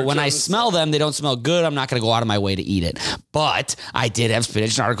 So when I smell them, they don't smell good. I'm not going to go out of my way to eat it. But I did have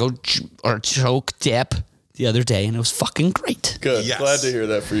spinach and artichoke dip the other day, and it was fucking great. Good. Yes. Glad to hear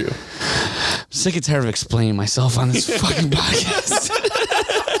that for you. I'm sick and tired of explaining myself on this fucking podcast.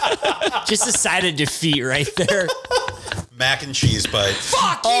 Just a sign of defeat right there. Mac and cheese bites.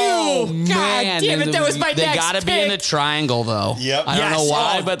 Fuck you! Oh, God man. damn it, that was my They next gotta be in the pick. triangle, though. Yep. I don't know Yes.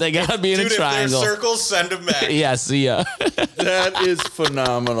 why, Oh. but they gotta be in Dude, a if they're triangle. circles, send them back. Yeah, see ya. That is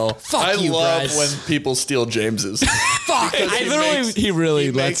phenomenal. I you, love Bryce. when people steal James's. Fuck! He really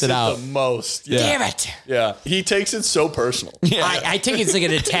makes lets it out. the most. Yeah. Damn it! Yeah. He takes it so personal. I think it's like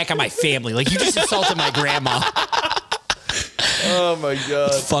an attack on my family. Like you just insulted my grandma. Oh my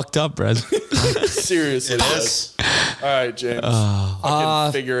god. Fucked up, Brad. Seriously. It yes. is. All right, James.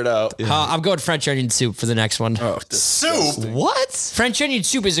 Fucking figure it out. I'm going French onion soup for the next one. Oh, Soup. What? French onion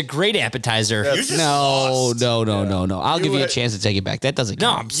soup is a great appetizer. You just No. lost. I'll give you a had- chance to take it back. That doesn't No,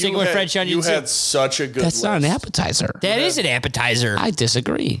 count. I'm sticking with French onion You soup. had such a good That's not an list. appetizer. That is an appetizer. I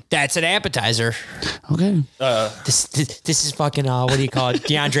disagree. That's an appetizer. Okay. This is fucking what do you call it?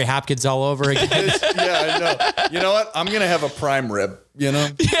 DeAndre Hopkins all over again. Yeah, I know. You know what? I'm going to have a prime rib, you know?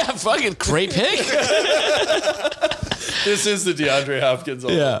 Yeah, fucking great pick. This is the DeAndre Hopkins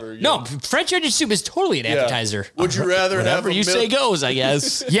all over again. No, French onion soup is totally an Yeah. appetizer. Would you rather have Whatever you say goes, I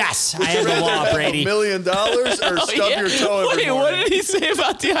guess. Yes, I have the law, $1 Brady. million or stub your toe every Wait, what morning? did he say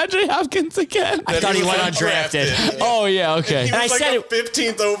about DeAndre Hopkins again? I thought he was went undrafted. undrafted. Oh, yeah, okay. He And was I like said a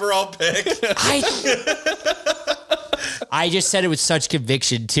 15th overall pick. I just said it with such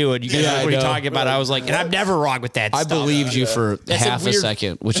conviction too, and you guys Yeah, were I already know. talking about it. I was like, and I'm never wrong with that. I stuff. believed you for That's a half a weird-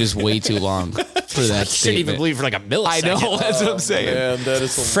 second, which is way too long for that I shouldn't even statement. believe for like a millisecond. I know, that's what I'm saying. Man, that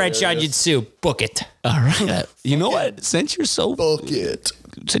is French hilarious. onion soup, book it. All right. You know what? Since you're so, Book it.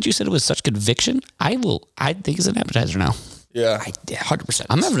 since you said it with such conviction, I think it's an appetizer now. Yeah. 100%.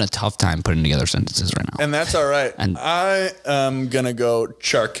 I'm having a tough time putting together sentences right now. And that's all right. And- I am going to go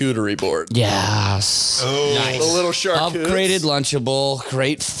charcuterie board. Yes. The little charcutes. Upgraded Lunchable.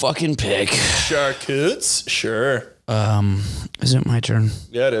 Great fucking pick. Charcutes? Sure. Is it my turn?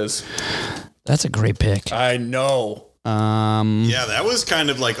 Yeah, it is. That's a great pick. I know. Yeah, that was kind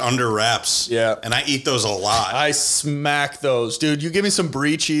of like under wraps. Yeah. And I eat those a lot. I smack those. Dude, you give me some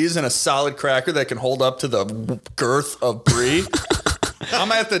brie cheese and a solid cracker that can hold up to the girth of brie.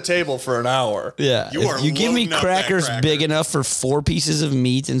 I'm at the table for an hour. Yeah. You If are you give me loading up that crackers cracker. big enough for 4 pieces of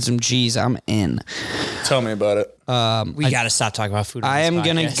meat and some cheese, I'm in. Tell me about it. we got to stop talking about food. on I this am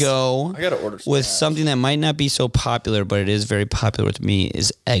going to podcast. go I got to order some. with something that might not be so popular, but it is very popular with me,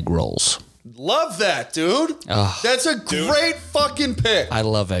 is egg rolls. Love that, dude. That's a great fucking pick. I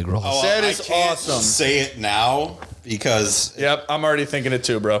love egg rolls. That I is can't awesome. Say it now because Yep, I'm already thinking it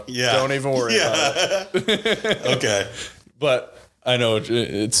too, bro. Yeah. Don't even worry about it. okay, But I know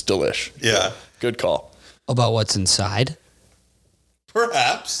it's delish. yeah, Good call. About what's inside.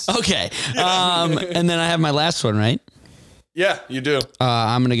 perhaps. Okay. And then I have my last one, right? Yeah, you do.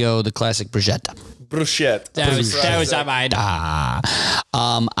 I'm gonna go the classic bruschetta. Bruschetta. That was on mine.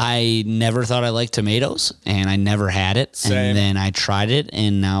 I never thought I liked tomatoes, and I never had it. Same. And then I tried it,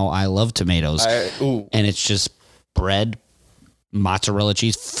 and now I love tomatoes. Ooh. And it's just bread, mozzarella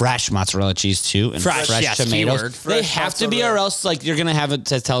cheese, fresh mozzarella cheese too, and Fresh, fresh yes, tomatoes. keyword. They Fresh have to be, mozzarella. or else like you're gonna have it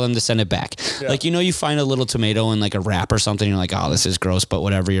to tell them to send it back. Yeah. Like you find a little tomato in like a wrap or something. You're like, oh, this is gross, but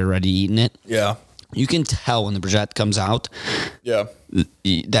whatever. You're already eating it. Yeah. You can tell when the bruschetta comes out Yeah.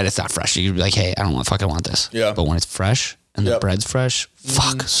 that it's not fresh. You'd be like, hey, I don't fucking want this. Yeah. But when it's fresh and the Yep. bread's fresh,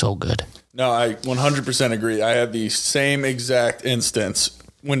 fuck, so good. No, I 100% agree. I had the same exact instance.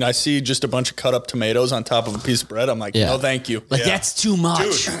 When I see just a bunch of cut up tomatoes on top of a piece of bread, I'm like, Yeah. no, thank you. Like Yeah. that's too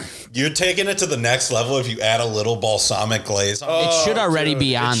much. Dude, you're taking it to the next level if you add a little balsamic glaze on it. It should already Dude,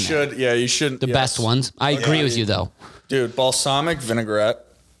 be on it there. should. Yeah, you should. The best ones. I agree with you though. Dude, balsamic vinaigrette.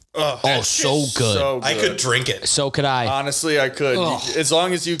 Oh, so good. So I good. could drink it. So could I. Honestly, I could. Ugh. As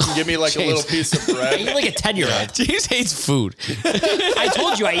long as you can give me like a James. little piece of I eat bread. like a 10-year-old. James hates food. I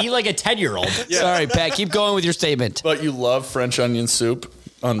told you I eat like a 10-year-old. Sorry, Pat. Keep going with your statement. But you love French onion soup.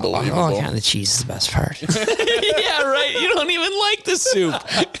 Unbelievable. Oh, God, the cheese is the best part. Yeah, right. You don't even like the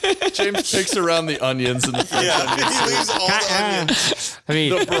soup. James picks around the onions and the French Yeah, onion he soup. leaves all the onions. I mean,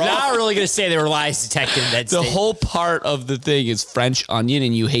 The broth- I'm not really going to say there were lies detected in that The statement. whole part of the thing is French onion,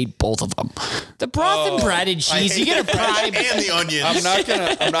 and you hate both of them. The broth and bread and cheese, you get a prime. And the onions.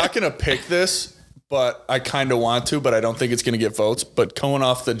 I'm not gonna pick this, but I kind of want to, but I don't think it's gonna get votes. But going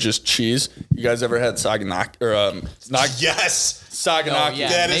off the just cheese, you guys ever had Saganaki or Yes. Saganaki? yeah.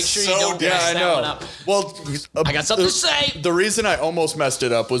 That Make is sure you so don't Yeah, mess I that one know. up. Well, I got something to say. The reason I almost messed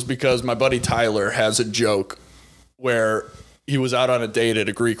it up was because my buddy Tyler has a joke where he was out on a date at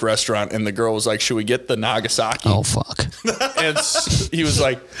a Greek restaurant and the girl was like, "Should we get the Nagasaki?" Oh fuck. And he was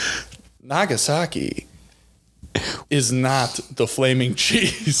like, "Nagasaki is not the flaming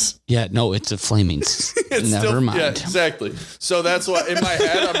cheese." Yeah, no, it's a flaming. It's Never still- mind. Yeah, exactly. So that's why in my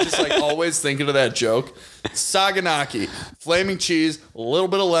head I'm just like always thinking of that joke. Saganaki, flaming cheese, a little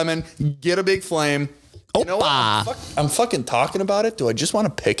bit of lemon, get a big flame. You know what? I'm fucking talking about it. Do I just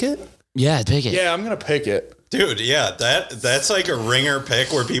want to pick it? Yeah, take it. Yeah, I'm gonna pick it. Dude, yeah, that's like a ringer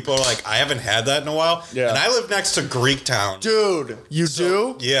pick where people are like, I haven't had that in a while. Yeah. And I live next to Greek Town. Dude, you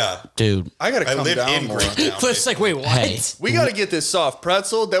do? Yeah. Dude. I gotta I come live down in more. Greek Town. It's like, wait, what? Hey. We gotta get this soft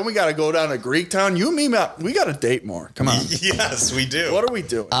pretzel. Then we gotta go down to Greek Town. You and me, we gotta date more. Come on. Yes, we do. What are we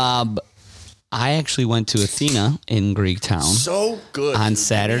doing? I actually went to Athena in Greek Town So good. on dude.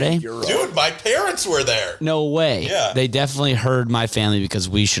 Saturday. You're Dude, my parents were there. No way. Yeah. They definitely heard my family because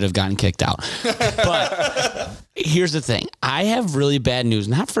we should have gotten kicked out. But here's the thing. I have really bad news,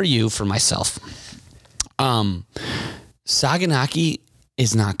 not for you, for myself. Saganaki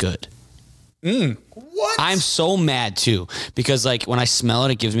is not good. What? I'm so mad too because like when I smell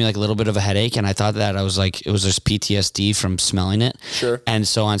it, it gives me like a little bit of a headache, and I thought that I was like it was just PTSD from smelling it. Sure. And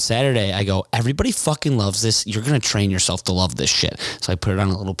so on Saturday, I go, everybody fucking loves this. You're gonna train yourself to love this shit. So I put it on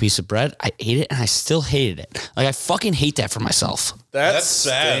a little piece of bread. I ate it, and I still hated it. Like I fucking hate that for myself. That's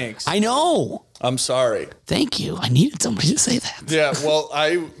sad. stinks. I know. I'm sorry. Thank you. I needed somebody to say that. Yeah, well,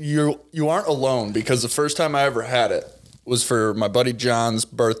 you aren't alone because the first time I ever had it was for my buddy John's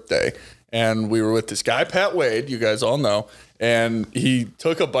birthday, and we were with this guy Pat Wade, you guys all know, and he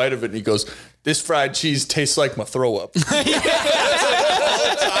took a bite of it and he goes, "This fried cheese tastes like my throw up." Ugh,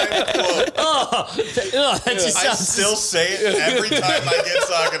 that just I sounds still say it every time I get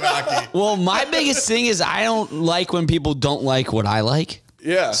Saganaki. Well, my biggest thing is I don't like when people don't like what I like.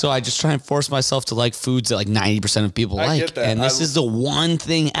 Yeah. So I just try and force myself to like foods that like 90% of people I like. get that. And this is the one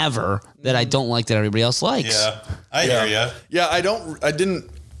thing ever that I don't like that everybody else likes. Yeah, I hear ya. Yeah, I didn't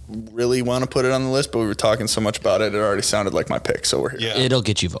really want to put it on the list, but we were talking so much about it, it already sounded like my pick, so we're here. Yeah. It'll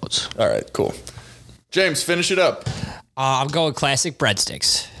get you votes. All right, cool. James, finish it up. I'm going classic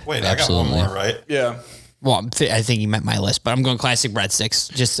breadsticks. Wait, Absolutely. I got one more, right? Yeah. Well, I think he meant my list, but I'm going classic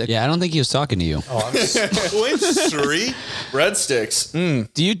breadsticks. Just to, Yeah, I don't think he was talking to you. Oh, I'm sorry. Breadsticks.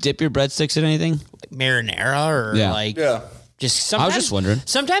 Do you dip your breadsticks in anything? marinara or Yeah. like Yeah. just sometimes. just wondering.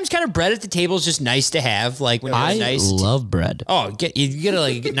 Sometimes kind of bread at the table is just nice to have. Like when I it's nice. love bread. Oh, you get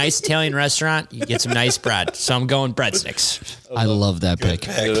a nice Italian restaurant, you get some nice bread. So I'm going breadsticks. I love that pick.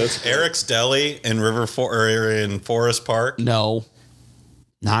 that's good. Eric's Deli in in Forest Park. No.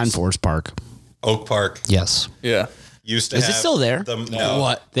 Not in Forest Park. Oak Park Yes. Yeah. used to Is have it still there? No.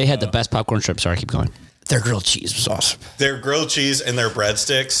 What? They had the best popcorn strip. Sorry, keep going. Their grilled cheese was awesome. Their grilled cheese and their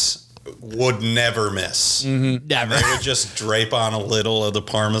breadsticks would never miss. Never. They would just drape on a little of the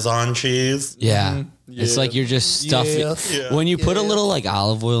Parmesan cheese. Yeah. It's like you're just stuffing. Yeah. When you put a little like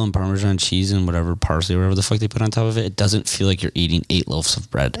olive oil and Parmesan cheese and whatever parsley or whatever the fuck they put on top of it, it doesn't feel like you're eating 8 loaves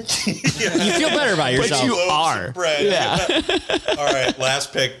of bread. You feel better about yourself. you Loaves are. of bread. Yeah. All right,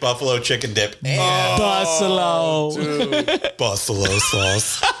 last pick, buffalo chicken dip and Buffalo. buffalo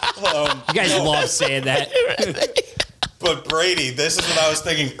sauce. You guys love saying that. But Brady, this is what I was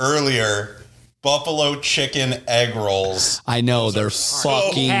thinking earlier. Buffalo chicken egg rolls. I know they're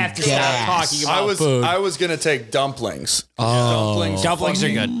fucking have to stop gas. talking about I was gonna take dumplings. Dumplings Dumplings are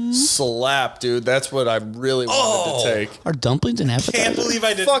good. slap, dude. That's what I really wanted to take. Are dumplings an appetizer? Can't believe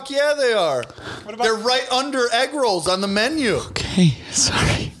I did. Fuck yeah, they are. What about- They're right under egg rolls on the menu. Okay,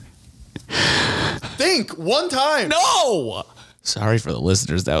 sorry. Think one time. No. Sorry for the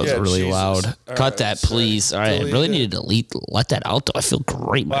listeners. That was Yeah, really Jesus. loud. All Cut right, that, sorry. please. All right, I Delete really it. needed to let that out, though. I feel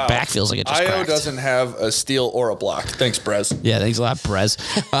great. My Wow. back feels like it just IO cracked. doesn't have a steel or a block. Thanks, Brez. Yeah, thanks a lot, Perez.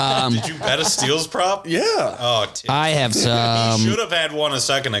 Did you bet a Steel's prop? Yeah. Oh, I have some. should have had one a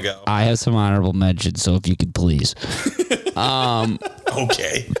second ago. I have some honorable mentions, so if you could please.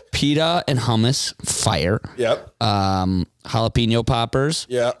 Okay. Pita and hummus, fire. Yep. Jalapeno poppers.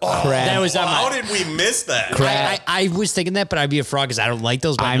 Yeah. Oh, Crab. That was on How my. did we miss that? I was thinking that, but I'd be a fraud because I don't like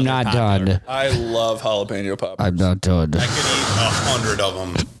those. But I I'm know they're not popular. done. I love jalapeno poppers. I'm not done. I could eat 100 of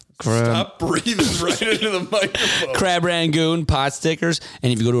them. Stop breathing right into the microphone. Crab rangoon, pot stickers.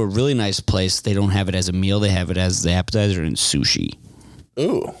 And if you go to a really nice place, they don't have it as a meal. They have it as the appetizer and sushi.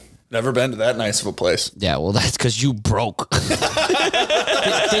 Ooh. Never been to that nice of a place. Yeah, well, that's because you broke.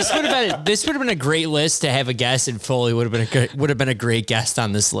 This would have been a great list to have a guest, and Foley would have been a great guest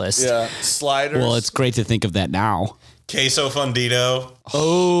on this list. Yeah. Sliders. Well, it's great to think of that now. Queso fundido. loaded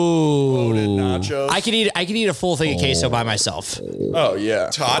Oh, nachos. I could eat a full thing of queso by myself. Oh, yeah.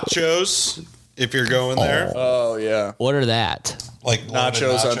 Tachos, if you're going there. Oh, yeah. what are that? Like loaded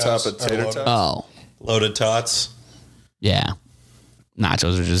Nachos on top of or tater loaded- tots. Oh, Loaded tots. yeah.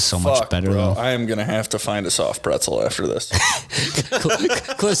 Nachos are just so Fuck, much better, bro. though. I am going to have to find a soft pretzel after this.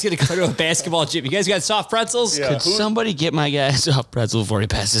 Cliff's gonna go to a basketball gym. You guys got soft pretzels? Yeah. Could somebody get my guy a soft pretzel before he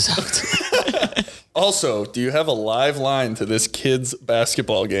passes out? Also, do you have a live line to this kid's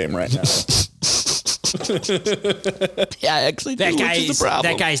basketball game right now? Yeah, I actually do, which is the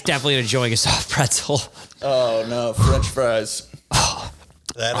problem. That guy's definitely enjoying a soft pretzel. Oh, no. French fries. That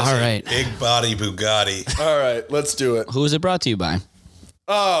is All a right. big body Bugatti. All right, let's do it. Who is it brought to you by?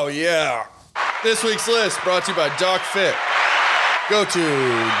 Oh, yeah. This week's list brought to you by Doc Fit. Go to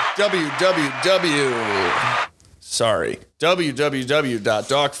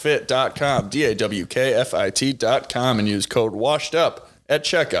www.docfit.com, DAWKFIT.com, and use code WASHEDUP at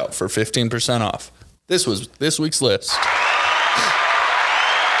checkout for 15% off. This was this week's list.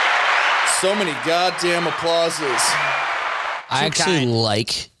 So many goddamn applauses. I actually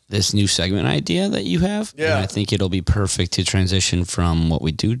like this new segment idea that you have. Yeah. And I think it'll be perfect to transition from what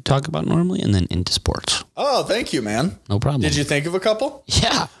we do talk about normally and then into sports. Oh, thank you, man. No problem. Did you think of a couple?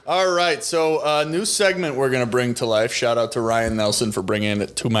 Yeah. All right, so new segment we're going to bring to life. Shout out to Ryan Nelson for bringing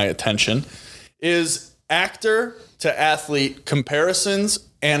it to my attention. Is actor to athlete comparisons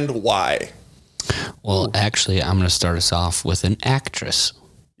and why? Well, actually, I'm going to start us off with an actress.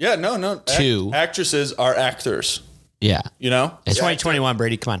 Yeah, no. Two. Actresses are actors. Yeah. You know, It's 2021,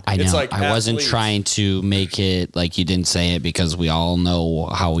 Brady. Come on. I know. It's like I wasn't athletes. trying to make it like you didn't say it because we all know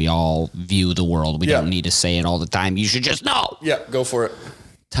how we all view the world. We Yeah. don't need to say it all the time. You should just know. Yeah, go for it.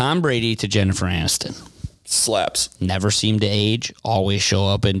 Tom Brady to Jennifer Aniston. Slaps. Never seem to age. Always show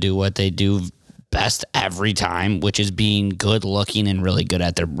up and do what they do best every time, which is being good looking and really good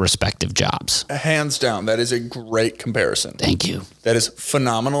at their respective jobs. Hands down, that is a great comparison. Thank you. That is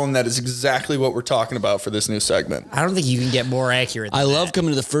phenomenal, and that is exactly what we're talking about for this new segment. I don't think you can get more accurate. I love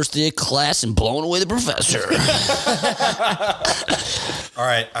coming to the first day of class and blowing away the professor. All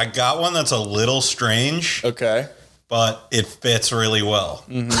right, I got one that's a little strange, Okay. but it fits really well.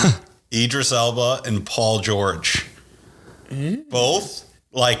 Idris Elba and Paul George. Both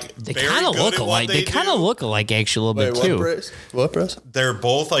like They very kind of good look at what alike. They kind of do. look alike actually a little Wait, bit what, too. Brace? What, Brace? They're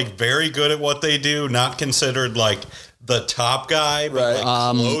both like very good at what they do, not considered like the top guy, but Right.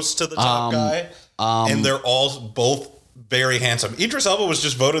 like close to the top guy. And they're all both very handsome. Idris Elba was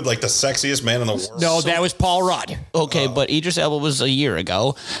just voted like the sexiest man in the world. No, that was Paul Rudd. Okay, but Idris Elba was a year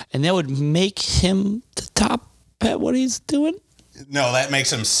ago, and that would make him the top at what he's doing. No, that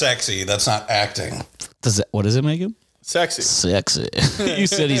makes him sexy. That's not acting. What does it make him? Sexy. Sexy. You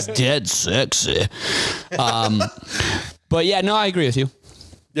said he's dead sexy. But yeah, no, I agree with you.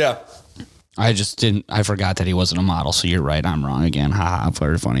 Yeah. I just didn't. I forgot that he wasn't a model. So you're right. I'm wrong again. Haha.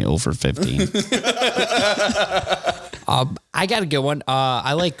 Very funny. 0 for 15. I got a good one.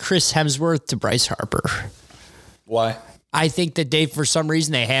 I like Chris Hemsworth to Bryce Harper. Why? I think that they, for some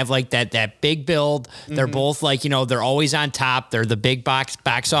reason, they have like that big build. They're both like, they're always on top. They're the big box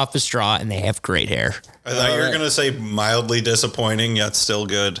office draw, and they have great hair. I thought you were going to say mildly disappointing, yet still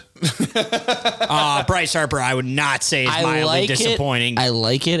good. Bryce Harper, I would not say is mildly disappointing. I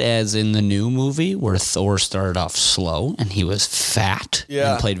like it as in the new movie where Thor started off slow and he was fat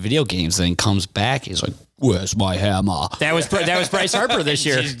and played video games. Then comes back, he's like, "Where's my hammer?" That was Bryce Harper this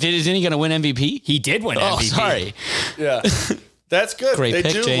year. Isn't he going to win MVP? He did win Oh, MVP. sorry. Yeah. That's good. Great they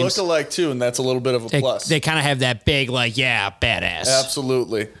pick, do James. look alike too, and that's a little bit of a plus. They kind of have that big, badass.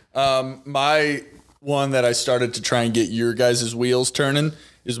 Absolutely. My one that I started to try and get your guys' wheels turning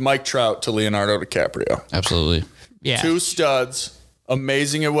is Mike Trout to Leonardo DiCaprio. Absolutely. Yeah. Two studs,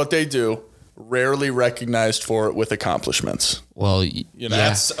 amazing at what they do, rarely recognized for it with accomplishments. Well,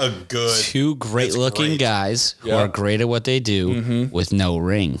 That's a good. two great-looking great. guys who Yeah. are great at what they do with no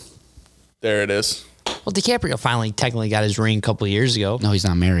ring. There it is. Well, DiCaprio finally technically got his ring a couple of years ago. No, he's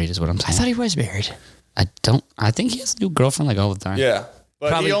not married, is what I'm I saying. thought he was married. I think he has a new girlfriend all the time. Yeah. But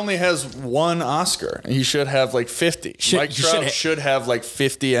Probably- he only has one Oscar. He should have 50. Mike he Trout should should have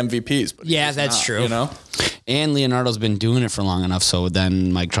 50 MVPs. But Yeah, he's that's not, true. You know? And Leonardo's been doing it for long enough, so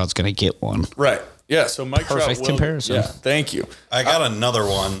then Mike Trout's going to get one. Right. Yeah, so Mike Trout Perfect will, comparison. Yeah, thank you. I got another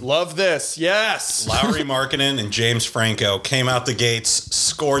one. Love this. Yes. Lowry Markkinen and James Franco came out the gates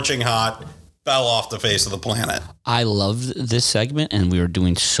scorching hot, fell off the face of the planet. I loved this segment, and we were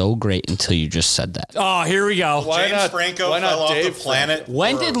doing so great until you just said that. Oh, here we go. Why James not Franco why not fell off Dave the planet.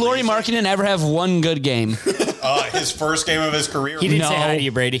 When for did a Laurie reason. Markkinen ever have one good game? His first game of his career. He didn't say hi to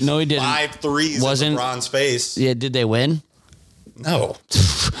you, Brady. No, he didn't. 5 threes Wasn't- in LeBron's face. Yeah, did they win? No.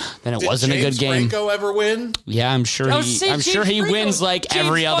 Then it Did wasn't James a good game. Franco ever win? Yeah, I'm sure he wins like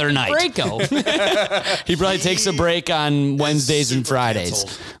every other night. Franco. He probably takes a break on Wednesdays and super Fridays.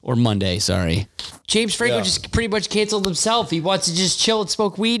 canceled. Or Monday, sorry. James Franco Yeah. just pretty much canceled himself. He wants to just chill and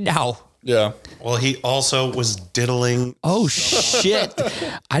smoke weed now. Yeah. Well, he also was diddling. Oh shit.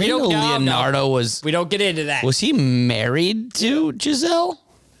 I didn't know don't- no, Leonardo was We don't get into that. was he married to Giselle?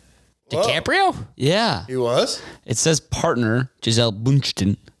 DiCaprio? Yeah. He was? It says partner Giselle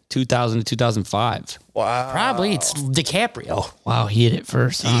Bundchen, 2000 to 2005. Wow. Probably. It's DiCaprio. Wow, he hit it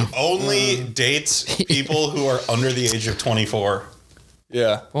first. Huh? Only dates people who are under the age of 24.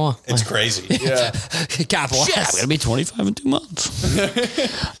 Yeah. Well, It's crazy. Yeah. God bless. I'm gonna be 25 in 2 months.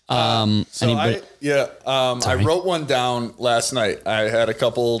 So I wrote one down last night. I had a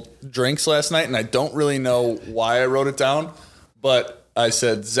couple drinks last night, and I don't really know why I wrote it down, but I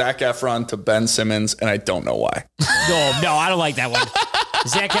said Zac Efron to Ben Simmons, and I don't know why. No, I don't like that one.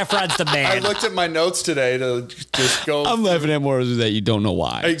 Zac Efron's the I man. looked at my notes today to just go. I'm laughing at more that you don't know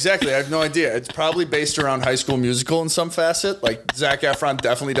why. Exactly. I have no idea. It's probably based around High School Musical in some facet. Like Zac Efron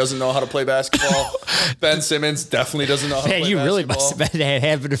definitely doesn't know how to play basketball. Ben Simmons definitely doesn't know how to Man, play you basketball. really must have been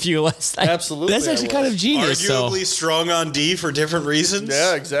having a few last night. Absolutely. That's I actually was. kind of genius. So. Arguably strong on D for different reasons.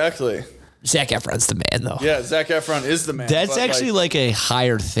 Yeah, exactly. Zac Efron's the man, though. Yeah, Zac Efron is the man. That's but, actually like a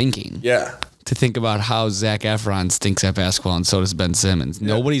higher thinking. yeah. To think about how Zac Efron stinks at basketball and so does Ben Simmons.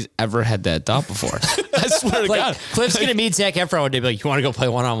 Nobody's ever had that thought before. I swear to Like, God. Cliff's going to meet Zac Efron one day, be like, you want to go play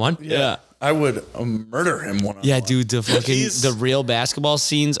one-on-one? Yeah. I would murder him one on Yeah, one. dude, the real basketball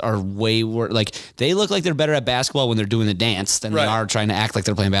scenes are way worse. Like, they look like they're better at basketball when they're doing the dance than Right. they are trying to act like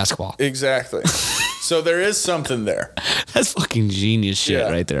they're playing basketball. Exactly. So there is something there. That's fucking genius shit Yeah.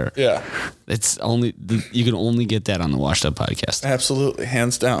 right there. Yeah. It's only, you can only get that on the Washed Up podcast. Absolutely.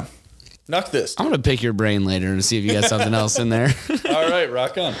 Hands down. Knock this. I'm going to pick your brain later and see if you got something else in there. All right,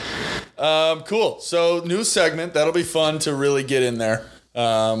 rock on. Cool. So new segment. That'll be fun to really get in there.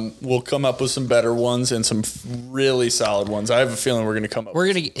 We'll come up with some better ones and some really solid ones. I have a feeling we're going to come up. We're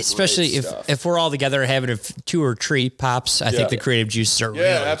with going to, some especially great if stuff. we're all together having a two or three pops, I think the creative juices are really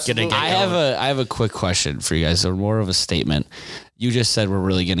going to absolutely. get I have a quick question for you guys, or more of a statement. You just said we're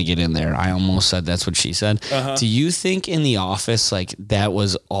really going to get in there. I almost said that's what she said. Do you think in The Office, like, that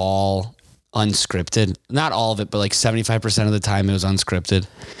was all unscripted? Not all of it, but like 75% of the time it was unscripted.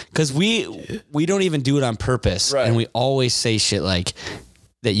 Because we don't even do it on purpose, Right. and we always say shit like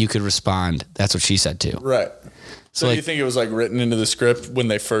that. You could respond. That's what she said too. Right. So like- you think it was like written into the script when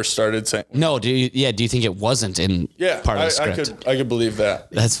they first started saying? No, do you think it wasn't in Yeah, part of the script? I could believe that.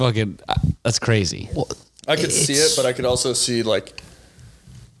 That's fucking. That's crazy. I could see it, but I could also see like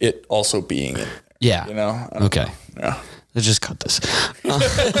it also being in there. Yeah. You know? Okay. Yeah. Let's just cut this.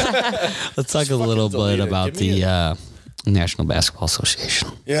 Let's talk a little delete bit it. about Give me the National Basketball Association.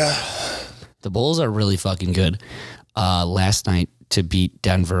 Yeah. The Bulls are really fucking good. Last night to beat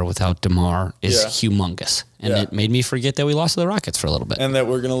Denver without DeMar is Yeah. humongous. And Yeah. it made me forget that we lost to the Rockets for a little bit. And that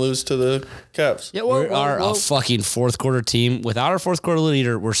we're going to lose to the Cavs. Yeah, We are a fucking fourth quarter team. Without our fourth quarter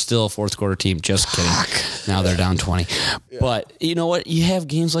leader, we're still a fourth quarter team. Just kidding. Now they're down 20. But you know what? You have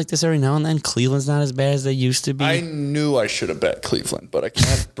games like this every now and then. Cleveland's not as bad as they used to be. I knew I should have bet Cleveland, but I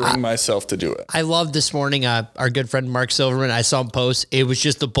can't bring myself to do it. I love this morning. Our good friend Mark Silverman. I saw him post. It was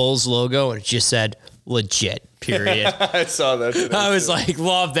just the Bulls logo, and it just said legit. Period. I saw that today. I was like,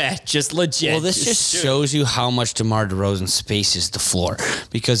 love that. Just legit. Well, this just shows you how much DeMar DeRozan spaces the floor.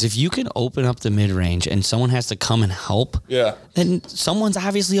 Because if you can open up the mid-range and someone has to come and help, Yeah. then someone's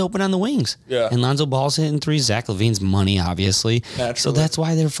obviously open on the wings. Yeah. And Lonzo Ball's hitting threes. Zach LaVine's money, obviously. Naturally. So that's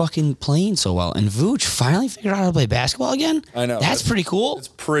why they're fucking playing so well. And Vooch finally figured out how to play basketball again. I know. That's pretty cool. It's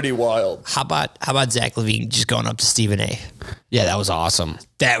pretty wild. How about Zach LaVine just going up to Stephen A? Yeah, that was awesome.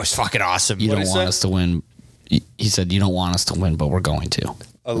 That was fucking awesome. You What'd don't he want say? us to win. He said, you don't want us to win, but we're going to.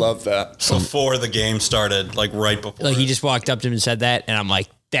 I love that. Before the game started, like right before. Like he just walked up to him and said that, and I'm like,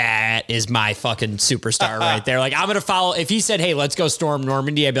 that is my fucking superstar right there. Like I'm gonna follow. If he said, "Hey, let's go storm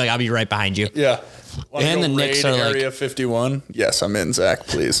Normandy," I'd be like, "I'll be right behind you." Yeah. Wanna And go the Knicks raid are like- Area 51. Yes, I'm in, Zach,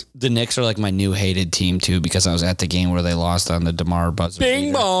 please. The Knicks are like my new hated team, too, because I was at the game where they lost on the DeMar buzzer. Bing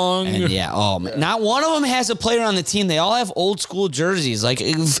beater. bong. And yeah, oh, man. Not one of them has a player on the team. They all have old school jerseys. Like,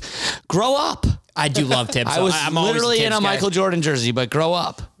 grow up. I do love Tibbs. I was I'm always literally in Tibbs a guy. Michael Jordan jersey, but grow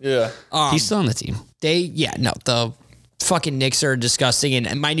up. Yeah. He's still on the team. The fucking Knicks are disgusting.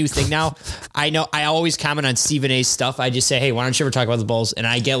 And my new thing now, I know I always comment on Stephen A's stuff. I just say, hey, why don't you ever talk about the Bulls? And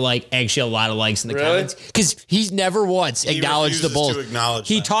I get like actually a lot of likes in the Really? comments because he's never once acknowledged the refuses Bulls. to acknowledge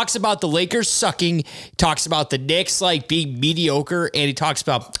he that. talks about the Lakers sucking, talks about the Knicks like being mediocre, and he talks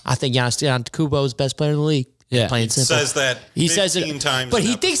about I think Giannis Antetokounmpo is best player in the league. Yeah. Plain and simple. says that He says 15 it, times but an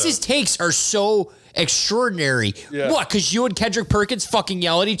he thinks his episode. takes are so extraordinary. Yeah. What? Because you and Kendrick Perkins fucking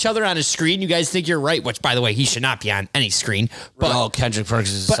yell at each other on a screen. You guys think you're right, which, by the way, he should not be on any screen. But oh, Kendrick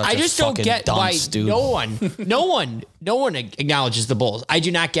Perkins is but such I just a don't fucking get why dunce, dude. no one acknowledges the Bulls. I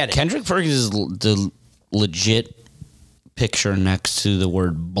do not get it. Kendrick Perkins is the legit picture next to the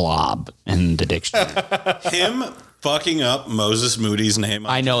word blob in the dictionary. Him fucking up Moses Moody's name.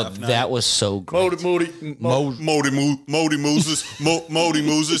 on I know draft night. that was so great. Modi. Modi Moses, Modi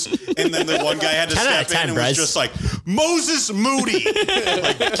Moses, and then the one guy had to 10 out step of 10, in and Bryce. was just like Moses Moody,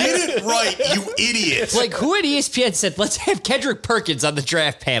 like get it right, you idiot. Like who at ESPN said, let's have Kendrick Perkins on the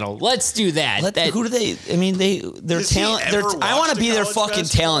draft panel. Let's do that. Who do they? I mean, their Has he talent. ever I want watched to be a their college fucking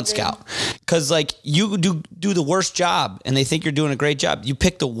basketball talent game? scout because, like, you do the worst job, and they think you're doing a great job. You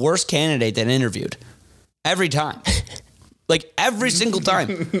pick the worst candidate that interviewed every time, like every single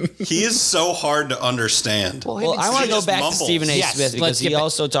time. He is so hard to understand. Well, I want to go just back mumbles. to Stephen A. Yes, Smith let's because get he back-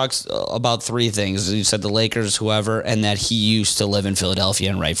 also talks about three things. He said the Lakers, whoever, and that he used to live in Philadelphia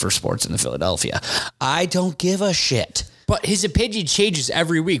and write for sports in the Philadelphia. I don't give a shit. But his opinion changes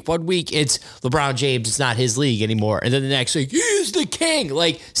every week. One week it's LeBron James, it's not his league anymore, and then the next week he's the king.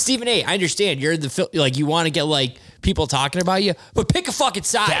 Like Stephen A. I understand you're like you want to get like people talking about you, but pick a fucking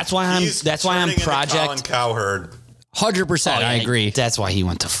side. That's why I'm. He's That's why I'm turning into Colin Project. Cowherd. 100%. I agree. That's why he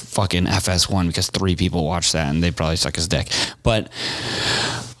went to fucking FS1 because 3 people watched that and they probably suck his dick. But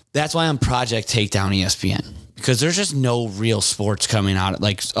that's why I'm Project Takedown ESPN because there's just no real sports coming out,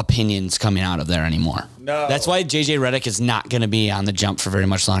 like opinions coming out of there anymore. No. That's why JJ Redick is not going to be on the jump for very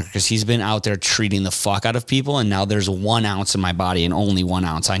much longer because he's been out there treating the fuck out of people. And now there's 1 ounce in my body and only 1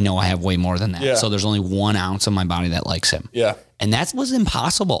 ounce. I know I have way more than that. Yeah. So there's only 1 ounce of my body that likes him. Yeah. And that was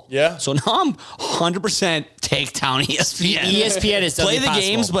impossible. Yeah. So now I'm 100% take down ESPN. ESPN is Play the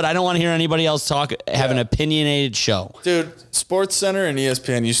games, but I don't want to hear anybody else talk. Have an opinionated show. Dude, Sports Center and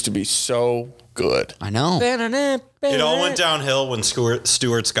ESPN used to be so good. I know. It all went downhill when Stuart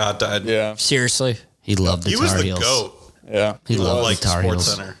Scott died. Yeah. Seriously. He loved the He was Tar the Heels. GOAT. Yeah. He loved Like the Tar Sports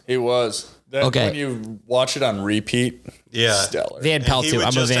Heels. Center. He was. Then Okay. When you watch it on repeat, Yeah. stellar. Van Pelt He too. would I'm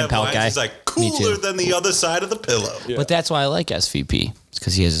a just Van have Pelt lines. guy. He's like Me cooler too. than the other side of the pillow. But that's why I like SVP. It's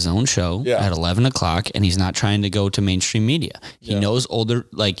because he has his own show Yeah. at 11 o'clock and he's not trying to go to mainstream media. He knows older,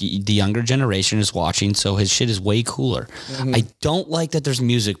 like the younger generation is watching, so his shit is way cooler. Mm-hmm. I don't like that there's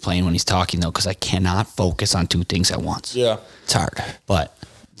music playing when he's talking though, because I cannot focus on 2 things at once. Yeah. It's hard. But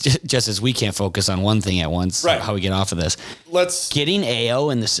just as we can't focus on one thing at once, Right. how we get off of this. Let's. Getting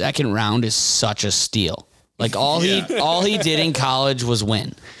AO in the second round is such a steal. Like all he did in college was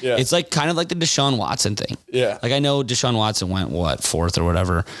win. Yeah. It's like kind of like the Deshaun Watson thing. Yeah. Like I know Deshaun Watson went fourth or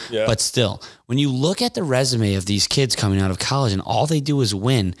whatever. Yeah. But still, when you look at the resume of these kids coming out of college and all they do is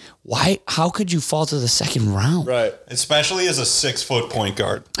win, how could you fall to the second round? Right. Especially as a 6-foot point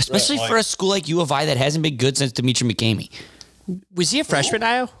guard. Especially Right. for a school like U of I that hasn't been good since Dimitri McCamey. Was he a freshman,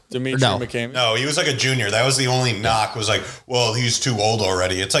 Io? Dimitri No. McCamey. No, he was like a junior. That was the only knock. Was like, well, he's too old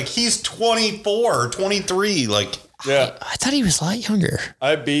already. It's like he's 24, 23. Like, Yeah. I thought he was a lot younger.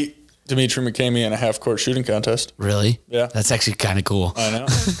 I beat Dimitri McCamey in a half-court shooting contest. Really? Yeah. That's actually kind of cool. I know.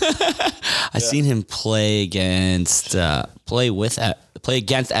 I seen him play against Evan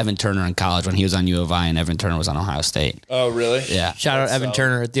Turner in college when he was on U of I and Evan Turner was on Ohio State. Oh, really? Yeah. Shout out Evan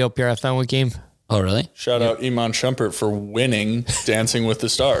Turner at the OPRF Fenwick game. Oh, really? Shout out Iman Shumpert for winning Dancing with the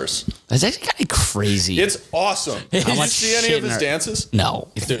Stars. That's actually kind of crazy. It's awesome. Did you much see any shit of his in our- dances? no.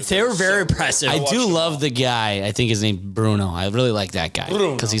 They were very impressive. I do love the guy. I think his name Bruno. I really like that guy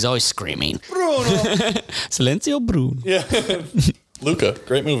Bruno. because he's always screaming. Bruno. Silencio Bruno. Yeah. Luca,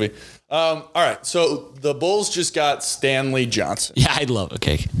 great movie. All right, so the Bulls just got Stanley Johnson. Yeah, I'd love.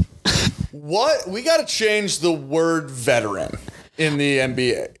 Okay. What? We got to change the word veteran in the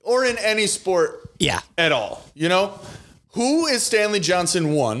NBA or in any sport Yeah. at all. You know, who is Stanley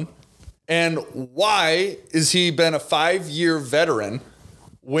Johnson one, and why is he been a 5-year veteran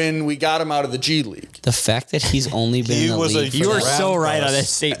when we got him out of the G League? The fact that he's only been He in the was a league. You are Draft so right on bust. this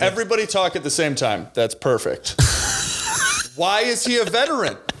statement. Everybody talk at the same time. That's perfect. Why is he a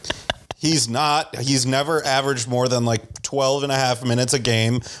veteran? he's not. He's never averaged more than like 12 and a half minutes a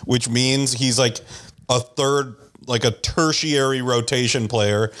game, which means he's like a third, like a tertiary rotation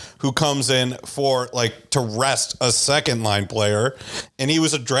player who comes in for like to rest a second line player. And he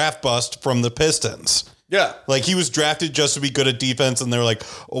was a draft bust from the Pistons. Yeah. Like he was drafted just to be good at defense, and they're like,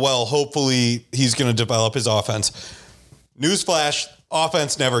 well, hopefully he's going to develop his offense. Newsflash,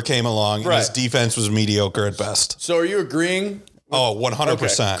 offense never came along. Right. His defense was mediocre at best. So are you agreeing? Oh,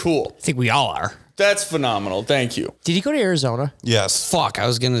 100%. Okay, cool. I think we all are. That's phenomenal. Thank you. Did he go to Arizona? Yes. Fuck, I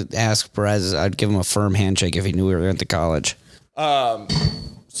was going to ask Perez. I'd give him a firm handshake if he knew we went to college.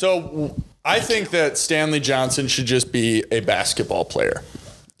 So I think that Stanley Johnson should just be a basketball player.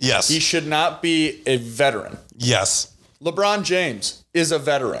 Yes. He should not be a veteran. Yes. LeBron James is a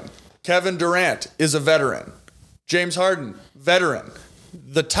veteran. Kevin Durant is a veteran. James Harden, veteran.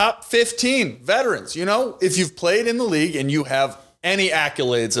 The top 15 veterans. You know, if you've played in the league and you have any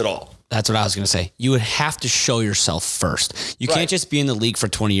accolades at all. That's what I was going to say. You would have to show yourself first. You Right. can't just be in the league for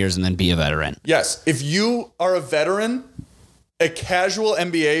 20 years and then be a veteran. Yes, if you are a veteran, a casual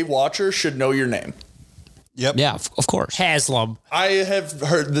NBA watcher should know your name. Yep. Yeah, of course. Haslam. I have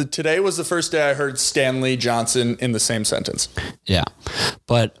heard today was the first day I heard Stanley Johnson in the same sentence. Yeah.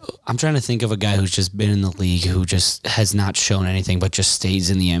 But I'm trying to think of a guy who's just been in the league who just has not shown anything but just stays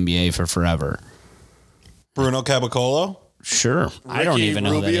in the NBA for forever. Bruno Caboclo. Sure. I don't Ricky even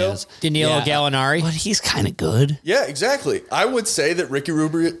know Rubio? who that is. Danilo Gallinari. But he's kind of good. Yeah, exactly. I would say that Ricky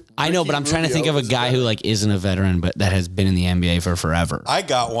Rubio. I know, but I'm trying to think of a guy who like isn't a veteran but that has been in the NBA for forever. I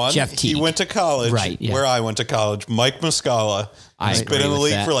got one. Jeff He Teague. went to college Right, yeah. where I went to college. Mike Muscala. He's agree been in the with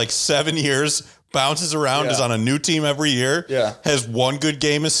league that. for like 7 years. Bounces around, Yeah. is on a new team every year. Yeah. Has one good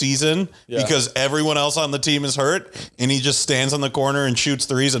game a season Yeah. because everyone else on the team is hurt, and he just stands on the corner and shoots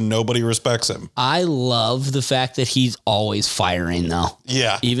threes, and nobody respects him. I love the fact that he's always firing though.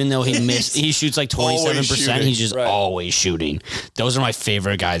 Yeah. Even though he shoots like 27%, shooting. he's just Right. always shooting. Those are my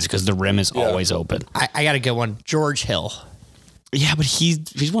favorite guys because the rim is always open. I got a good one. George Hill. Yeah, but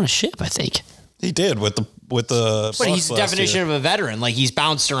he's won a ship, I think. He did with the But he's the Bucks last definition year. of a veteran. Like he's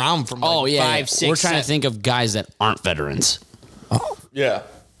bounced around from like 5, 6. We're trying to 7. think of guys that aren't veterans. Yeah.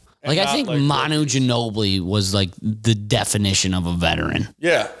 Like I not think like Manu Ginobili was like the definition of a veteran.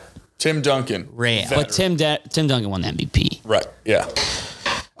 Yeah. Tim Duncan. Real. Veteran. But Tim Duncan won the MVP. Right. Yeah.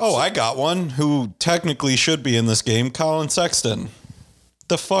 Oh, I got one who technically should be in this game. Colin Sexton.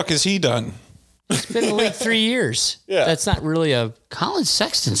 The fuck has he done? He's been in the league 3 years. Yeah. That's not really a. Colin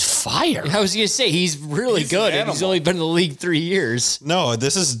Sexton's fire. I was gonna say he's really He's an good, and he's animal. only been in the league 3 years. No,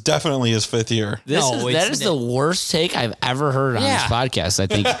 this is definitely his 5th year. it's- That is the worst take I've ever heard on Yeah. this podcast. I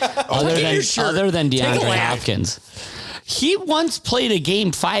think, other than Take a DeAndre laugh. Hopkins. He once played a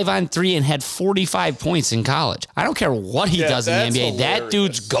game 5-on-3 and had 45 points in college. I don't care what he Yeah, does in the that's NBA. That hilarious.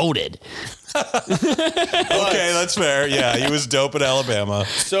 dude's goated. Okay, that's fair. Yeah, he was dope at Alabama.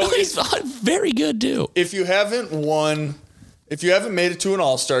 So He's very good too. if you haven't won, if you haven't made it to an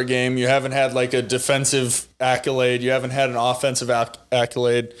all-star game, you haven't had like a defensive accolade, you haven't had an offensive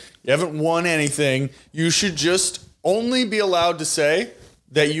accolade, you haven't won anything, you should just only be allowed to say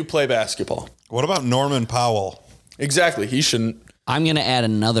that you play basketball. What about Norman Powell? Exactly. He shouldn't. I'm going to add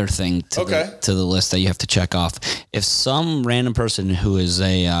another thing to the list that you have to check off. If some random person who is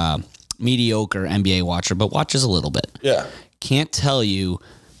a mediocre NBA watcher, but watches a little bit, can't tell you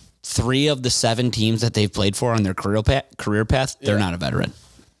 3 of the 7 teams that they've played for on their career path, they're not a veteran.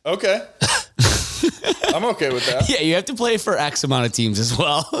 Okay. I'm okay with that. Yeah, you have to play for X amount of teams as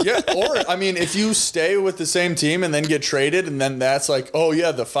well. Yeah, or, I mean, if you stay with the same team and then get traded, and then that's like, oh,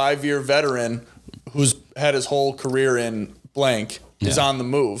 yeah, the 5-year veteran who's had his whole career in blank is on the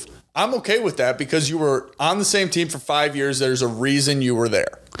move. I'm okay with that because you were on the same team for 5 years. There's a reason you were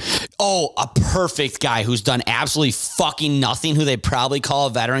there. Oh, a perfect guy who's done absolutely fucking nothing, who they probably call a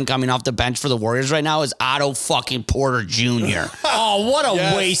veteran coming off the bench for the Warriors right now, is Otto fucking Porter Jr. Oh, what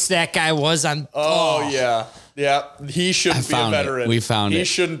a waste that guy was on. Oh, yeah. Yeah. He shouldn't be a veteran. We found it. He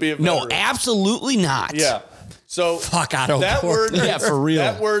shouldn't be a veteran. No, absolutely not. Yeah. So fuck Otto that Porter. word, Yeah, for real.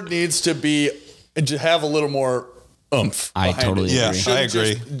 That word needs to be, to have a little more oomph. I behind totally it. agree. It Yeah, I shouldn't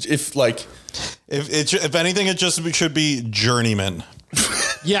agree. just- If anything, it just should be journeyman.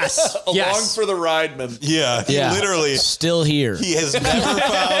 Yes. along for the ride, man. Yeah, he literally. Still here. He has never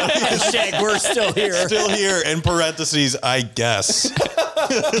found. Hashtag we're still here. Still here in parentheses, I guess.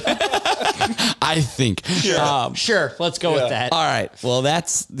 I think. Sure, let's go with that. All right. Well,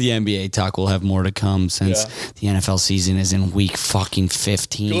 that's the NBA talk. We'll have more to come since the NFL season is in week fucking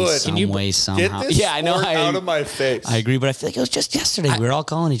 15 Good. some Can you way, somehow. Get this Yeah, I know. word out of my face. I agree, but I feel like it was just yesterday. We were all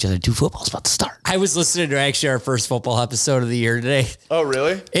calling each other, dude, football's about to start. I was listening to actually our first football episode of the year today. Oh,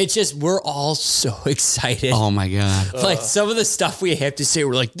 really? It's just, we're all so excited. Oh, my God. Like some of the stuff we have to say,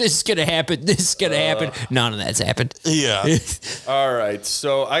 we're like, this is going to happen. This is going to happen. None of that's happened. Yeah. All right.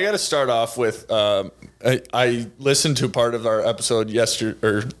 So I got to start off with I listened to part of our episode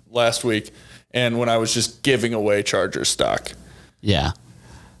last week, and when I was just giving away Charger stock, Yeah.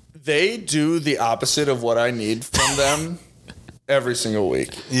 they do the opposite of what I need from them every single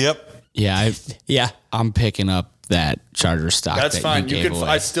week. Yep. Yeah. Yeah. I'm picking up that Charger stock. That's that fine. You You gave can. away.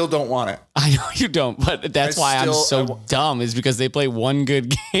 I still don't want it. I know you don't, but that's why I'm so dumb, is because they play one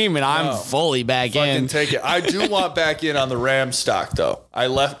good game and I'm fully back Fucking in. take it. I do want back in on the Rams stock though. I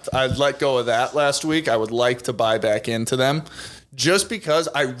let go of that last week. I would like to buy back into them, just because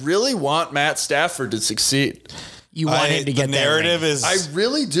I really want Matt Stafford to succeed. You want him to get the narrative that ring. is I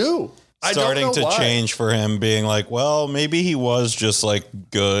really do. starting I don't know to why. change for him, being like, well, maybe he was just like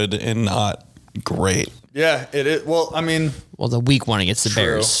good and not great. Yeah, it is. Well, I mean, Well, the week 1 against the True.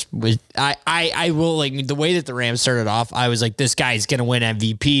 Bears. I will, like, the way that the Rams started off, I was like, this guy's going to win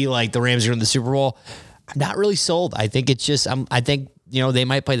MVP. Like, the Rams are going to the Super Bowl. I'm not really sold. I think it's just, I think, they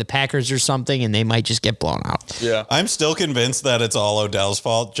might play the Packers or something and they might just get blown out. yeah. I'm still convinced that it's all Odell's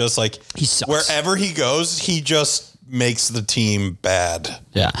fault. Just like He sucks. wherever he goes, he just makes the team bad.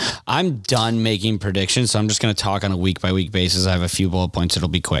 Yeah. I'm done making predictions, so I'm just going to talk on a week-by-week basis. I have a few bullet points. It'll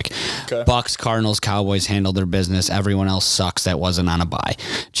be quick. Okay. Bucks, Cardinals, Cowboys handled their business. Everyone else sucks that wasn't on a bye.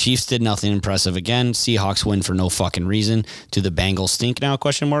 Chiefs did nothing impressive again. Seahawks win for no fucking reason. Do the Bengals stink now, ?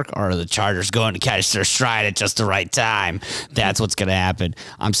 Or are the Chargers going to catch their stride at just the right time? That's what's going to happen.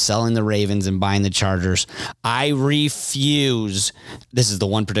 I'm selling the Ravens and buying the Chargers. I refuse. This is the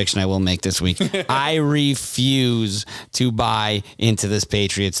one prediction I will make this week. I refuse to buy into this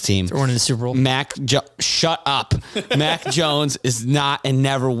Patriots team. They're winning the Super Bowl. Shut up. Mac Jones is not and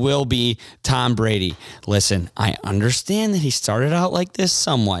never will be Tom Brady. Listen, I understand that he started out like this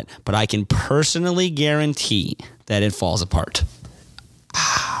somewhat, but I can personally guarantee that it falls apart.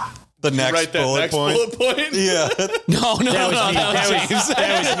 The next Write that bullet next point. bullet point. Yeah, No, That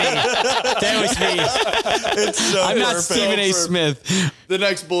was me. it's so I'm not perfect. Stephen A. Smith. The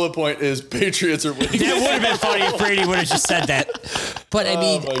next bullet point is Patriots are winning. That would have been funny if Brady would have just said that. But I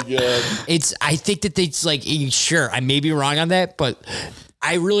mean, Oh my god. I think that it's like, sure, I may be wrong on that, but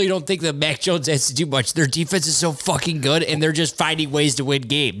I really don't think that Mac Jones has to do much. Their defense is so fucking good, and they're just finding ways to win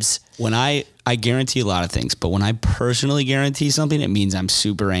games. When I guarantee a lot of things, but when I personally guarantee something, it means I'm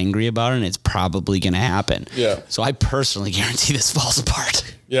super angry about it and it's probably going to happen. Yeah. So I personally guarantee this falls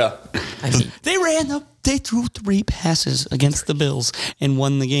apart. Yeah. They threw 3 passes against the Bills and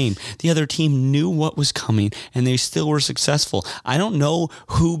won the game. The other team knew what was coming and they still were successful. I don't know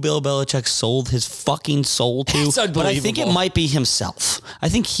who Bill Belichick sold his fucking soul to, It's but I think it unbelievable. might be himself. I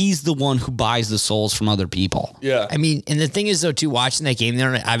think he's the one who buys the souls from other people. Yeah. I mean, and the thing is, though, too, watching that game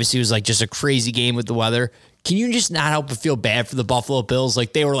there, obviously it was like just a crazy game with the weather. Can you just not help but feel bad for the Buffalo Bills?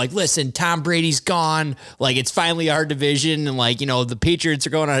 Like, they were like, listen, Tom Brady's gone. Like, it's finally our division. And, like, the Patriots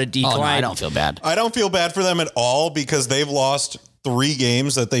are going on a decline. Oh, no, I don't feel bad. I don't feel bad for them at all because they've lost 3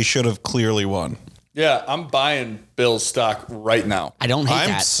 games that they should have clearly won. Yeah, I'm buying Bills stock right now. I don't hate I'm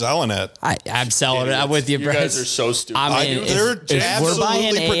that. selling it. I'm selling it. I'm with you, You Brett. guys are so stupid. I mean, They're if we're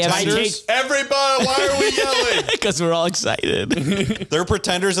buying absolutely pretenders. Everybody, why are we yelling? because we're all excited. They're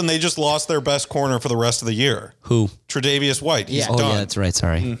pretenders, and they just lost their best corner for the rest of the year. Who? Tre'Davious White. He's Yeah. Oh, done. yeah, that's right.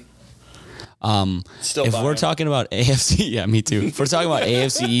 Sorry. Still If buying. we're talking about AFC, yeah, me too. If we're talking about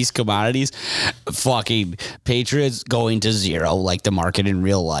AFC East commodities, fucking Patriots going to zero, like the market in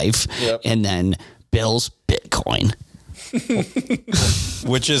real life, Yep. and then Bills Bitcoin.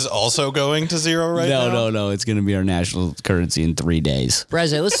 Which is also going to zero right now. No. It's going to be our national currency in 3 days.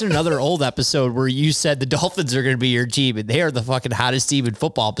 Brez, I listened to another old episode where you said the Dolphins are going to be your team, and they are the fucking hottest team in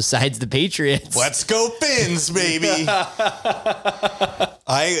football besides the Patriots. Let's go Fins, baby.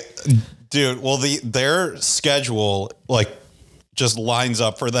 Their schedule like just lines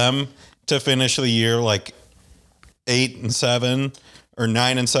up for them to finish the year like 8-7 or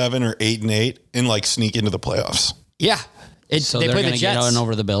 9-7 or 8-8 and like sneak into the playoffs. Yeah. So they they're play going the to get Jets. on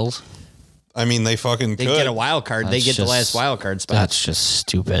over the Bills? I mean, they fucking They could. get a wild card. They That's get the just- last wild card spot. That's just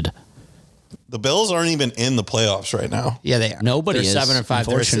stupid. The Bills aren't even in the playoffs right now. Yeah, they are. Nobody they're is, 7-5.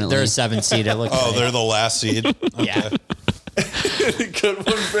 unfortunately. They're a 7 seed. I looked Oh, at it. they're the last seed. Yeah. Good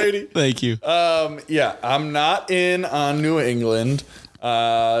one, Brady. Thank you. Yeah, I'm not in on New England.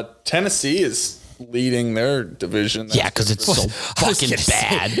 Tennessee is leading their division. That's Yeah, because it's so I was fucking gonna say,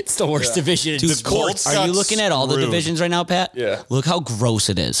 bad. It's the worst division in Dude, sports. Colts are you got looking at all the screwed. divisions right now, Pat? Yeah. Look how gross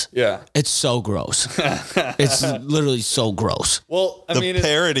it is. Yeah. It's so gross. It's literally so gross. Well, I The mean,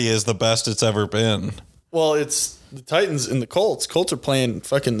 parity is the best it's ever been. it's the Titans and the Colts. Colts are playing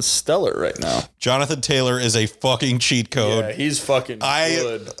fucking stellar right now. Jonathan Taylor is a fucking cheat code. Yeah, he's fucking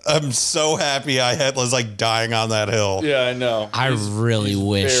good. I'm so happy was like dying on that hill. Yeah, I know. I really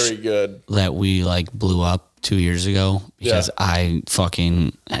wish Very good. that we like blew up 2 years ago because Yeah. I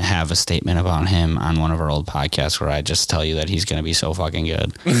fucking have a statement about him on one of our old podcasts where I just tell you that he's going to be so fucking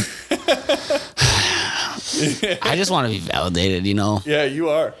good. I just want to be validated, you know? Yeah, you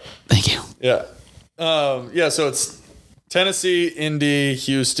are. Thank you. Yeah. So it's Tennessee, Indy,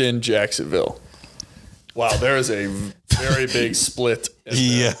 Houston, Jacksonville. Wow, there is a very big split. in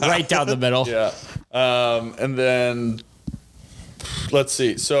there. Yeah. Right down the middle. Yeah. And then let's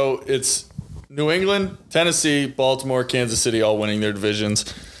see. So it's New England, Tennessee, Baltimore, Kansas City all winning their divisions.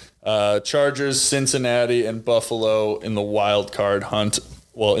 Chargers, Cincinnati, and Buffalo in the wild card hunt.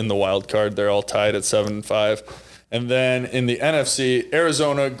 Well, in the wild card, they're all tied at 7-5. And then in the NFC,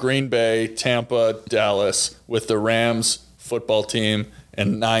 Arizona, Green Bay, Tampa, Dallas, with the Rams football team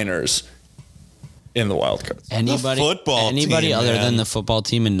and Niners in the wild cards. Anybody team, other man. than the football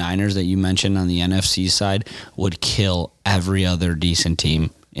team and Niners that you mentioned on the NFC side would kill every other decent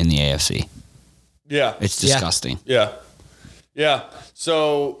team in the AFC. Yeah. It's disgusting. Yeah. Yeah.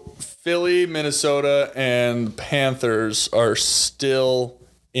 So Philly, Minnesota, and Panthers are still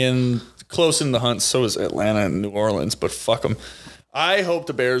close in the hunt. So is Atlanta and New Orleans, but fuck them. I hope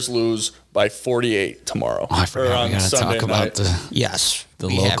the Bears lose by 48 tomorrow. Oh, I forgot we got to Sunday talk about night. Yes. the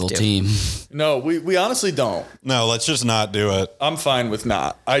we have local to. team. No, we honestly don't. No, let's just not do it. I'm fine with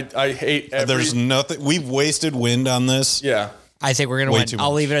not. I hate every... There's nothing. We've wasted wind on this. Yeah. I think we're going to Way win. too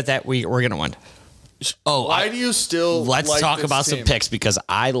I'll much. leave it at that. We're going to win. Oh, Why do you still let's like talk this about some team? picks because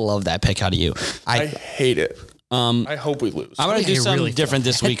I love that pick out of you. I hate it. I hope we lose. I'm going to do I something really different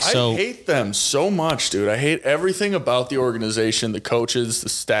this week. So I hate them so much, dude. I hate everything about the organization, the coaches, the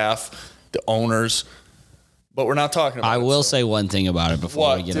staff, the owners. But we're not talking about I it, will so. say one thing about it before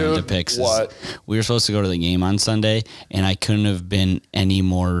What, we get dude? into picks. What? We were supposed to go to the game on Sunday, and I couldn't have been any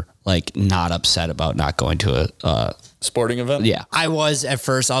more like not upset about not going to a. Sporting event? Yeah. I was at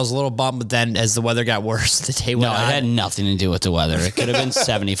first. I was a little bummed, but then as the weather got worse, the day No, went it on. had nothing to do with the weather. It could have been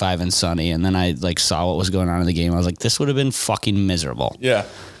 75 and sunny, and then I like saw what was going on in the game. I was like, this would have been fucking miserable. Yeah.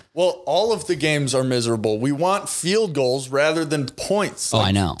 Well, all of the games are miserable. We want field goals rather than points. Oh,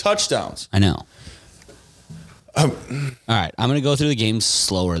 I know. Touchdowns. I know. All right, I'm gonna go through the games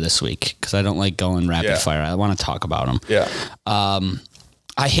slower this week because I don't like going rapid Yeah. fire. I want to talk about them. Yeah.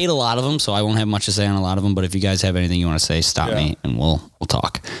 I hate a lot of them, so I won't have much to say on a lot of them. But if you guys have anything you want to say, stop Yeah. me and we'll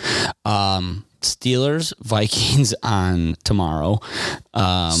talk. Steelers, Vikings on tomorrow.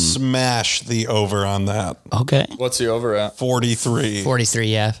 Smash the over on that. Okay. What's the over at? 43. 43,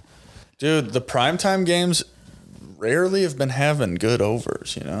 yeah. Dude, the primetime games rarely have been having good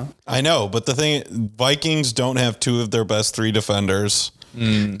overs, you know? I know, but the thing, Vikings don't have two of their best three defenders.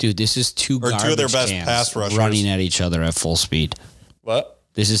 Dude, this is two Or two of garbage their best cans pass rushers. running at each other at full speed. What?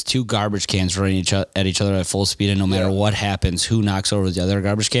 This is two garbage cans running at each other at full speed, and no matter what happens, who knocks over the other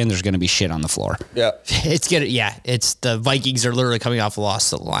garbage can, there's going to be shit on the floor. Yeah. It's the Vikings are literally coming off a loss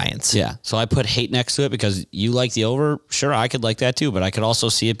to the Lions. Yeah. So I put hate next to it because you like the over. Sure, I could like that too, but I could also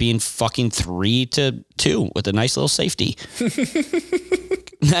see it being fucking 3-2 with a nice little safety.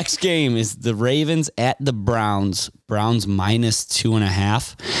 Next game is the Ravens at the Browns. Browns minus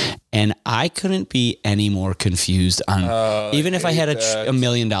 2.5. And I couldn't be any more confused on, even if I had $1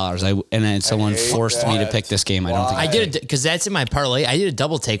 million and then someone forced me to pick this game. I don't think I did it because that's in my parlay. I did a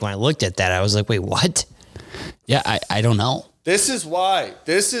double take when I looked at that. I was like, wait, what? Yeah, I don't know. This is why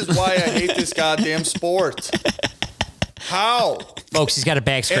I hate this goddamn sport. How? Folks, he's got a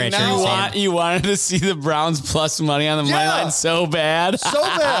back scratcher. now- in his hand. You wanted to see the Browns plus money on the money line so bad. So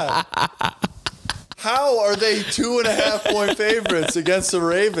bad. How are they 2.5 point favorites against the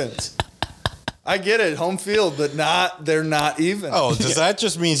Ravens? I get it, home field, but they're not even. Oh, does that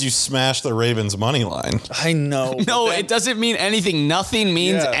just means you smashed the Ravens money line? I know. but No, then- it doesn't mean anything. Nothing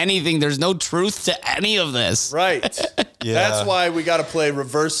means Yeah. anything. There's no truth to any of this. Right. Yeah. That's why we got to play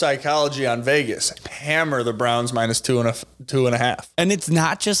reverse psychology on Vegas. Hammer the Browns minus 2.5. And it's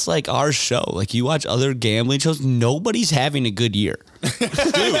not just like our show. Like you watch other gambling shows, nobody's having a good year. Dude,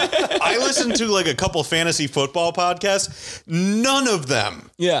 I listened to like a couple fantasy football podcasts. None of them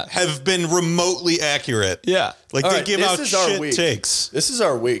have been remotely accurate. Yeah. Like All they right, give this out is our shit week. takes. This is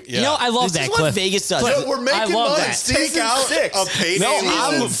our week. You know, I love This that, is what Cliff. Vegas does. Cliff, But we're making I love money. that. Season Take out 6. a payday. No, league.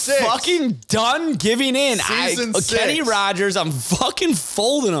 I'm Season 6. fucking done giving in. Season Kenny 6. Rogers, I'm fucking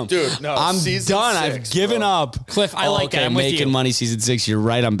folding him. Dude, no, I'm season done. 6, I've given bro. up. Cliff, I like that. I'm with making you. money season 6. You're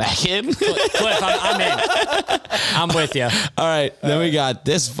right. I'm back in. Cliff, I'm in. I'm with you. All right. Then we got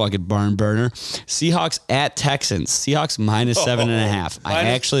this fucking barn burner. Seahawks at Texans. Seahawks minus 7.5. I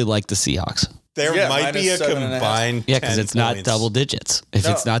actually like the Seahawks. There Yeah, might be a minus 7.5. combined. Yeah, because 10 it's not points. double digits. If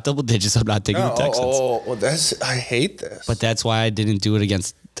it's not double digits, I'm not taking the Texans. Well, I hate this. But that's why I didn't do it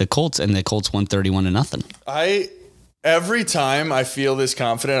against the Colts, and the Colts won 31-0. Every time I feel this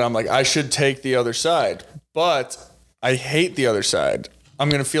confident, I'm like, I should take the other side. But I hate the other side. I'm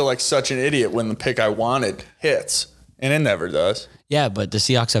going to feel like such an idiot when the pick I wanted hits. And it never does. Yeah, but the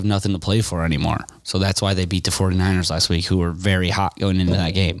Seahawks have nothing to play for anymore. So that's why they beat the 49ers last week, who were very hot going into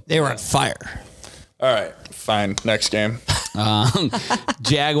that game. They were on fire. All right, fine. Next game.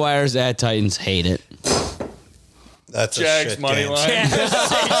 Jaguars at Titans, hate it. That's a Jags shit money game. line.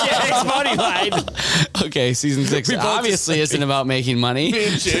 Jags money line. Okay, season 6 obviously isn't about making money. Me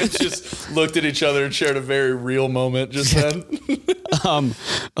and James just looked at each other and shared a very real moment just then.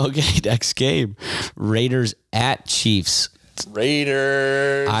 Okay, next game. Raiders at Chiefs.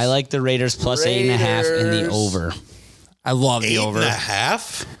 Raiders. I like the Raiders plus 8.5 in the Raiders. over. I love the over.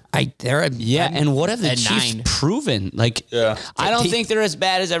 8.5? And what have the at Chiefs 9. proven? Like, Yeah. I don't think they're as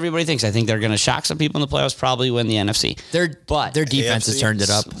bad as everybody thinks. I think they're going to shock some people in the playoffs, probably win the NFC. Their defense has AFC? turned it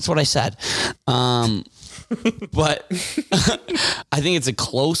up. That's what I said. But I think it's a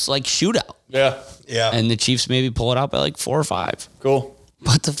close, like, shootout. Yeah. Yeah. And the Chiefs maybe pull it out by like 4 or 5. Cool.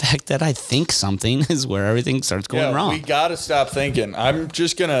 But the fact that I think something is where everything starts going wrong. We got to stop thinking. I'm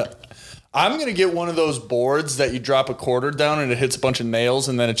gonna get one of those boards that you drop a quarter down and it hits a bunch of nails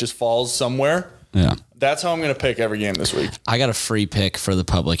and then it just falls somewhere. Yeah. That's how I'm gonna pick every game this week. I got a free pick for the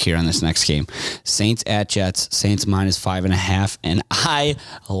public here on this next game. Saints at Jets. Saints minus 5.5. And I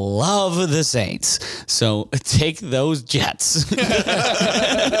love the Saints. So take those Jets.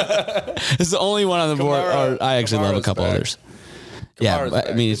 It's the only one on the board. Or I actually love a Kamara's couple back. others. Yeah, Kamara's but, I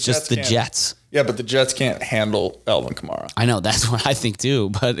back. mean, The it's just Jets the can't- Jets. Yeah, but the Jets can't handle Alvin Kamara. I know. That's what I think too.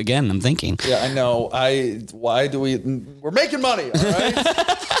 But again, I'm thinking. Yeah, I know. We're making money, all right?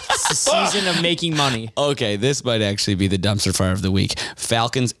 It's the season of making money. Okay, this might actually be the dumpster fire of the week.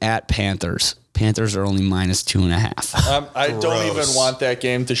 Falcons at Panthers. Panthers are only minus 2.5. I don't even Gross. want that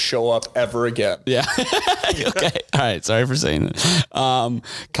game to show up ever again. Yeah. Okay. All right. Sorry for saying that.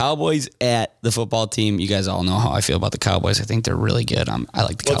 Cowboys at the football team. You guys all know how I feel about the Cowboys. I think they're really good. I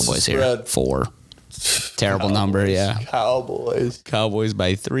like the What's the Cowboys here. spread? 4. Terrible number. Yeah. Cowboys. Cowboys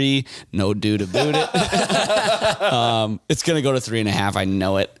by 3. No due to boot it. It's going to go to 3.5. I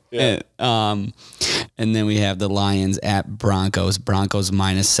know it. Yeah. And then we have the Lions at Broncos. Broncos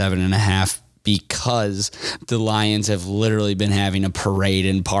minus 7.5. Because the Lions have literally been having a parade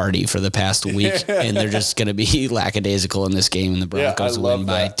and party for the past week, and they're just going to be lackadaisical in this game, and the Broncos love win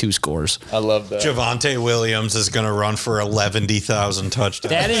by that. 2 scores. I love that. Javonte Williams is going to run for 11,000 touchdowns.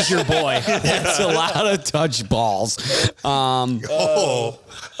 That is your boy. That's a lot of touch balls.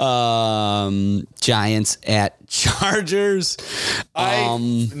 Giants at Chargers.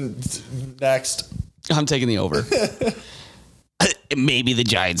 Next. I'm taking the over. maybe the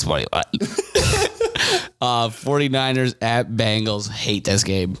Giants money line. 49ers at Bengals. Hate this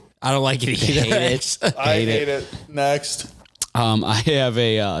game. I don't like it either. Hate it. I hate it. Next. I have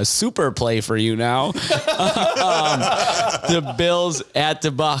a super play for you now. The Bills at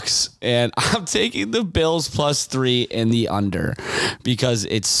the Bucks, and I'm taking the Bills +3 in the under because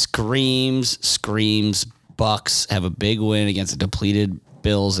it screams. Bucks have a big win against a depleted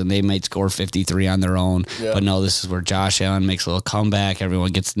Bills, and they might score 53 on their own. Yeah. But no, this is where Josh Allen makes a little comeback.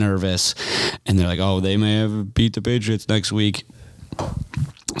 Everyone gets nervous, and they're like, "Oh, they may have beat the Patriots next week."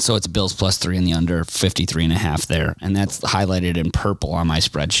 So it's Bills +3 in the under, 53.5 there. And that's highlighted in purple on my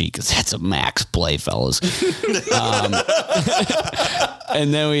spreadsheet because that's a max play, fellas.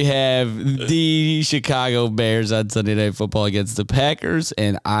 And then we have the Chicago Bears on Sunday Night Football against the Packers.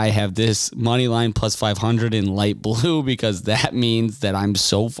 And I have this money line +500 in light blue because that means that I'm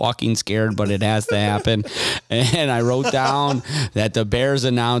so fucking scared, but it has to happen. And I wrote down that the Bears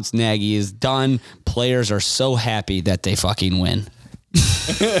announced Nagy is done. Players are so happy that they fucking win.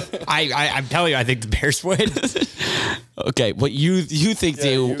 I'm telling you, I think the Bears win. Okay, but you think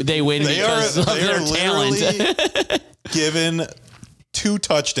they win because of their talent? Given 2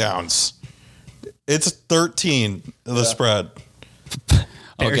 touchdowns. It's 13 the spread.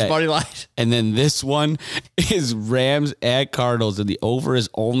 Bears Okay. money line. And then this one is Rams at Cardinals, and the over is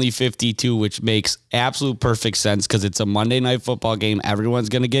only 52, which makes absolute perfect sense because it's a Monday Night Football game. Everyone's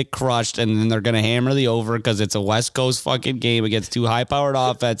going to get crushed, and then they're going to hammer the over because it's a West Coast fucking game against 2 high-powered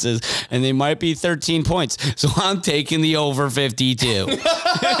offenses, and they might be 13 points. So I'm taking the over 52.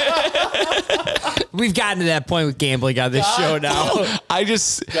 We've gotten to that point with gambling on this show now. I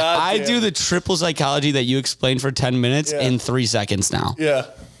damn. do the triple psychology that you explained for 10 minutes in 3 seconds now. Yeah.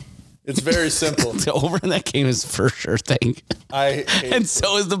 It's very simple. The over in that game is for sure thing. I hate And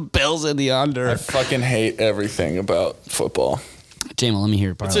so is the Bills in the under. I fucking hate everything about football. Jamal, let me hear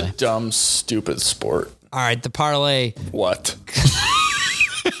your It's parlay. a dumb, stupid sport. All right, the parlay. What?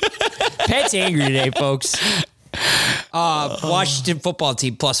 Pat's angry today, folks. Washington football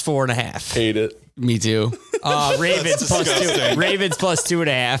team +4.5. Hate it. Me too. Ravens +2. Ravens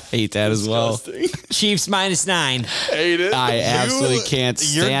 +2.5. Hate that as well. Disgusting. Chiefs -9. Hate it. I absolutely can't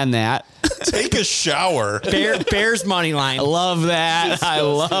stand that. Take a shower. Bears money line. I love that. I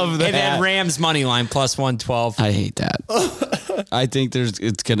love that. And then Rams money line +112. I hate that. I think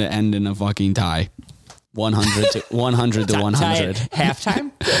it's going to end in a fucking tie. 100 to 100. Tie at 100.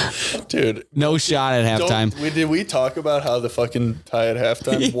 halftime. Dude. No shot at halftime. Did we talk about how the fucking tie at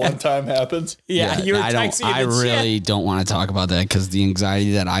halftime one time happens? Yeah, you were I texting me I the shit. really don't want to talk about that because the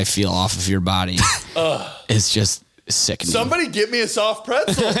anxiety that I feel off of your body is just sickening. Somebody get me a soft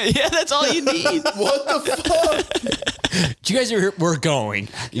pretzel. Yeah, that's all you need. What the fuck? You guys we're going.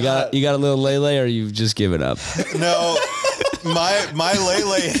 You got a little Lele, or you've just given up? No, my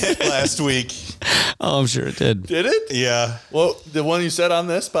Lele hit last week. Oh, I'm sure it did. Did it? Yeah. Well, the one you said on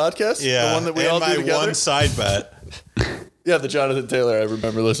this podcast? Yeah. The one that we and all my do together? one side bet. Yeah, the Jonathan Taylor. I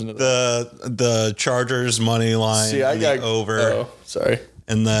remember listening to that. The Chargers money line. See, I got over. Oh, sorry.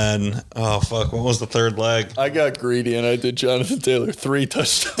 And then, oh fuck, what was the third leg? I got greedy and I did Jonathan Taylor 3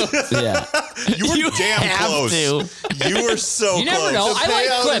 touchdowns. Yeah. You were damn have close. to. You were so You close. never know. The I like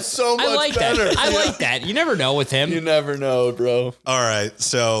payout Cliff. is so I much like better. that. I like that. You never know with him. You never know, bro. All right,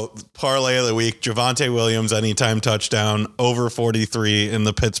 so parlay of the week: Javonte Williams anytime touchdown, over 43 in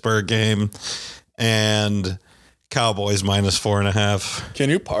the Pittsburgh game, and Cowboys -4.5. Can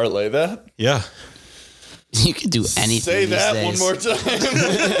you parlay that? Yeah. You can do anything. Say these that days. one more time.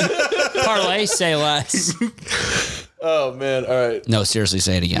 Parlay, say less. Oh, man. All right. No, seriously,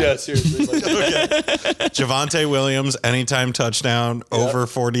 say it again. Yeah, seriously. Like, Javonte Williams anytime touchdown, over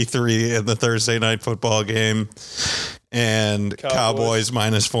 43 in the Thursday night football game, and Cowboys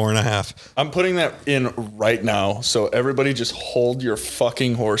 -4.5. I'm putting that in right now. So everybody just hold your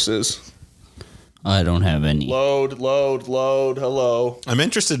fucking horses. I don't have any. Load. Hello. I'm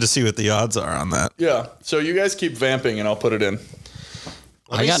interested to see what the odds are on that. Yeah. So you guys keep vamping and I'll put it in.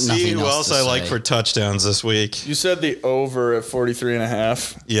 Let I me got see nothing who else else to I like say. for touchdowns this week. You said the over at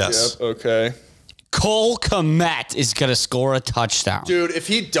 43.5. Yes. Yep. Okay. Cole Kmet is going to score a touchdown. Dude, if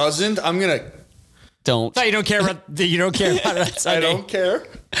he doesn't, I'm going to. Don't. No, you don't care about that I Sunday. don't care.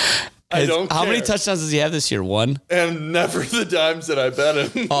 I don't care. How many touchdowns does he have this year? 1? And never the times that I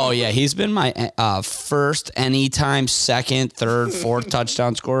bet him. Oh, yeah. He's been my first, anytime, second, third, fourth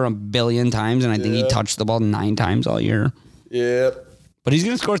touchdown scorer a billion times. And I think he touched the ball 9 times all year. Yep. But he's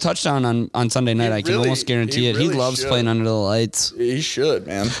going to score a touchdown on Sunday night. I can really- almost guarantee he it. He really loves should. playing under the lights. He should,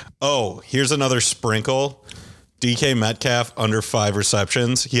 man. Oh, here's another sprinkle. DK Metcalf under 5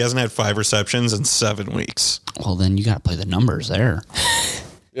 receptions. He hasn't had 5 receptions in 7 weeks. Well, then you got to play the numbers there.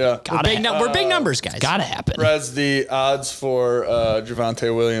 Yeah. We're big numbers, guys. Got to happen. Brez, the odds for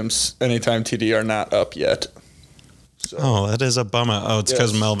Javonte Williams anytime TD are not up yet. Oh, that is a bummer. Oh, it's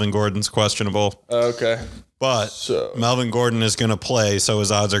because Melvin Gordon's questionable. Okay. But Melvin Gordon is going to play, so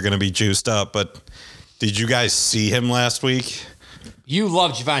his odds are going to be juiced up. But did you guys see him last week? You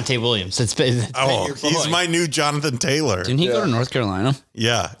love Javonte Williams. That's He's my new Jonathan Taylor. Didn't he go to North Carolina?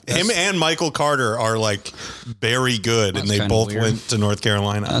 Yeah. Him and Michael Carter are like very good, and they both went to North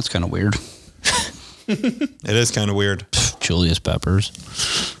Carolina. That's kind of weird. It is kind of weird. Julius Peppers.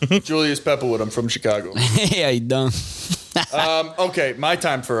 Julius Pepperwood. I'm from Chicago. Yeah, you done. Okay, my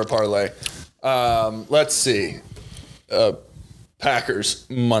time for a parlay. Let's see. Packers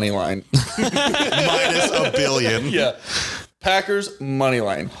money line. Minus $1 billion. Yeah. Packers money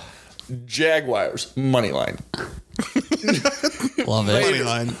line. Jaguars money line. Love it. Money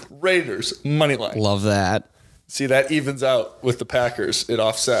line. Raiders money line. Love that. See, that evens out with the Packers. It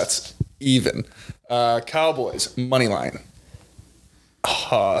offsets even. Cowboys money line.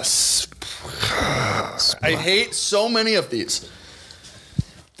 I hate so many of these.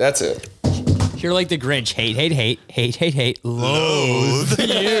 That's it. You're like the Grinch. Hate. Loathe.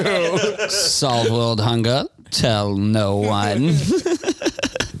 Solve world hunger. Tell no one.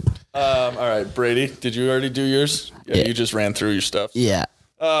 All right, Brady, did you already do yours? Yeah, you just ran through your stuff. Yeah.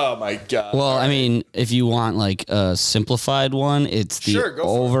 Oh, my God. Well, I mean, if you want like a simplified one, it's the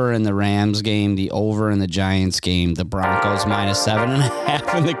over in the Rams game, the over in the Giants game, the Broncos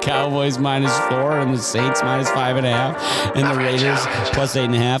 -7.5, and the Cowboys -4, and the Saints -5.5, and the Raiders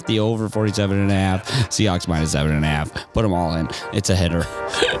 +8.5, the over 47.5, Seahawks -7.5. Put them all in. It's a hitter.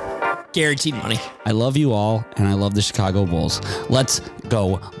 Guaranteed money. I love you all, and I love the Chicago Bulls. Let's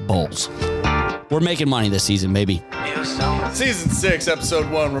go Bulls. We're making money this season, baby. Season 6, Episode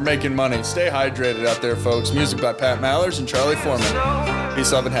 1, we're making money. Stay hydrated out there, folks. Music by Pat Mallers and Charlie Foreman.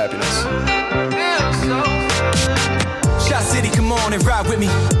 Peace, love, and happiness. Shot City, come on and ride with me.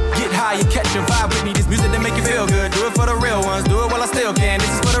 Get high and catch a vibe with me. This music that make you feel good. Do it for the real ones. Do it while I still can. This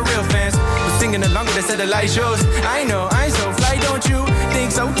is for the real fans. We're singing along with us at the light shows. I know, I ain't so fly, don't you?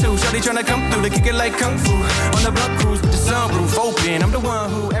 Think so too. Shawty tryna come through to kick it like kung fu. On the block cruise with the sunroof open. I'm the one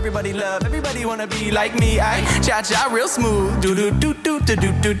who everybody love. Everybody wanna be like me. I cha-cha real smooth.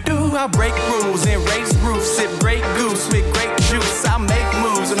 Do-do-do-do-do-do-do-do. I break rules and race roofs. Sip great goose with great juice. I make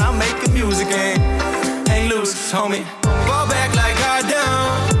moves when I'm making music and hang loose, homie. Fall back like I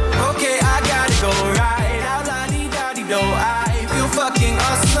done. Okay, I gotta go right. Out la-dee-da-dee-do. I feel fucking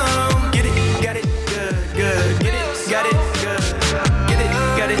awesome. Get it, got it, good, good. Get it, got it, good. Get it,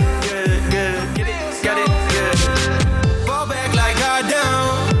 got it, good, good. Get it, got it, good. Fall back like I done.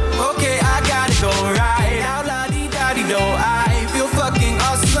 Okay, I gotta go right. Out la-dee-da-dee-do. I feel fucking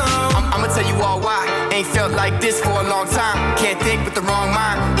awesome. I'ma tell you all why. Ain't felt like this for a long time. Can't think with the wrong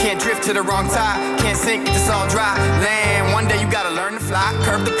mind. Can't drift to the wrong tide. Can't sink if it's all dry. Land, one day you gotta learn to fly.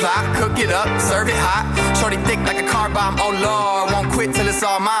 Curve the plot, cook it up, serve it hot. Shorty thick like a car bomb. Oh Lord, won't quit till it's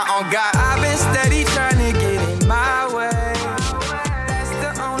all mine. On God, I've been steady trying to get in my way. That's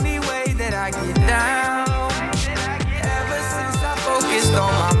the only way that I get down. Ever since I focused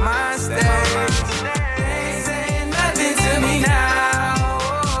on my mind state, they ain't saying nothing to me now.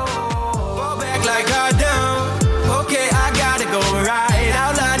 Like I done. Okay, I gotta go right.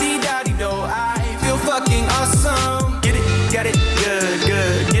 Out la-dee-da-dee-do. I feel fucking awesome. Get it, got it, good,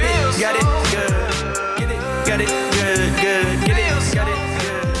 good. Get it, got it, good. Get it, got it, good, good. Get it, got it,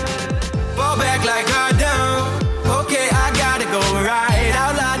 good. Fall back like I done. Okay, I gotta go right.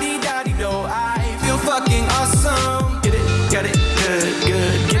 Out la-dee-da-dee-do. I feel fucking awesome. Get it, got it, good,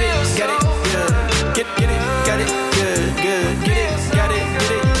 good. Get it, got it, good. Get it, got it, good, good. Get it, got it,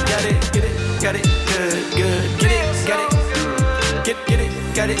 get it, got it, get it. Got it, good, good. Get it, got it. Get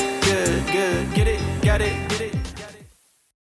it, got it, good, good. Get it, got it.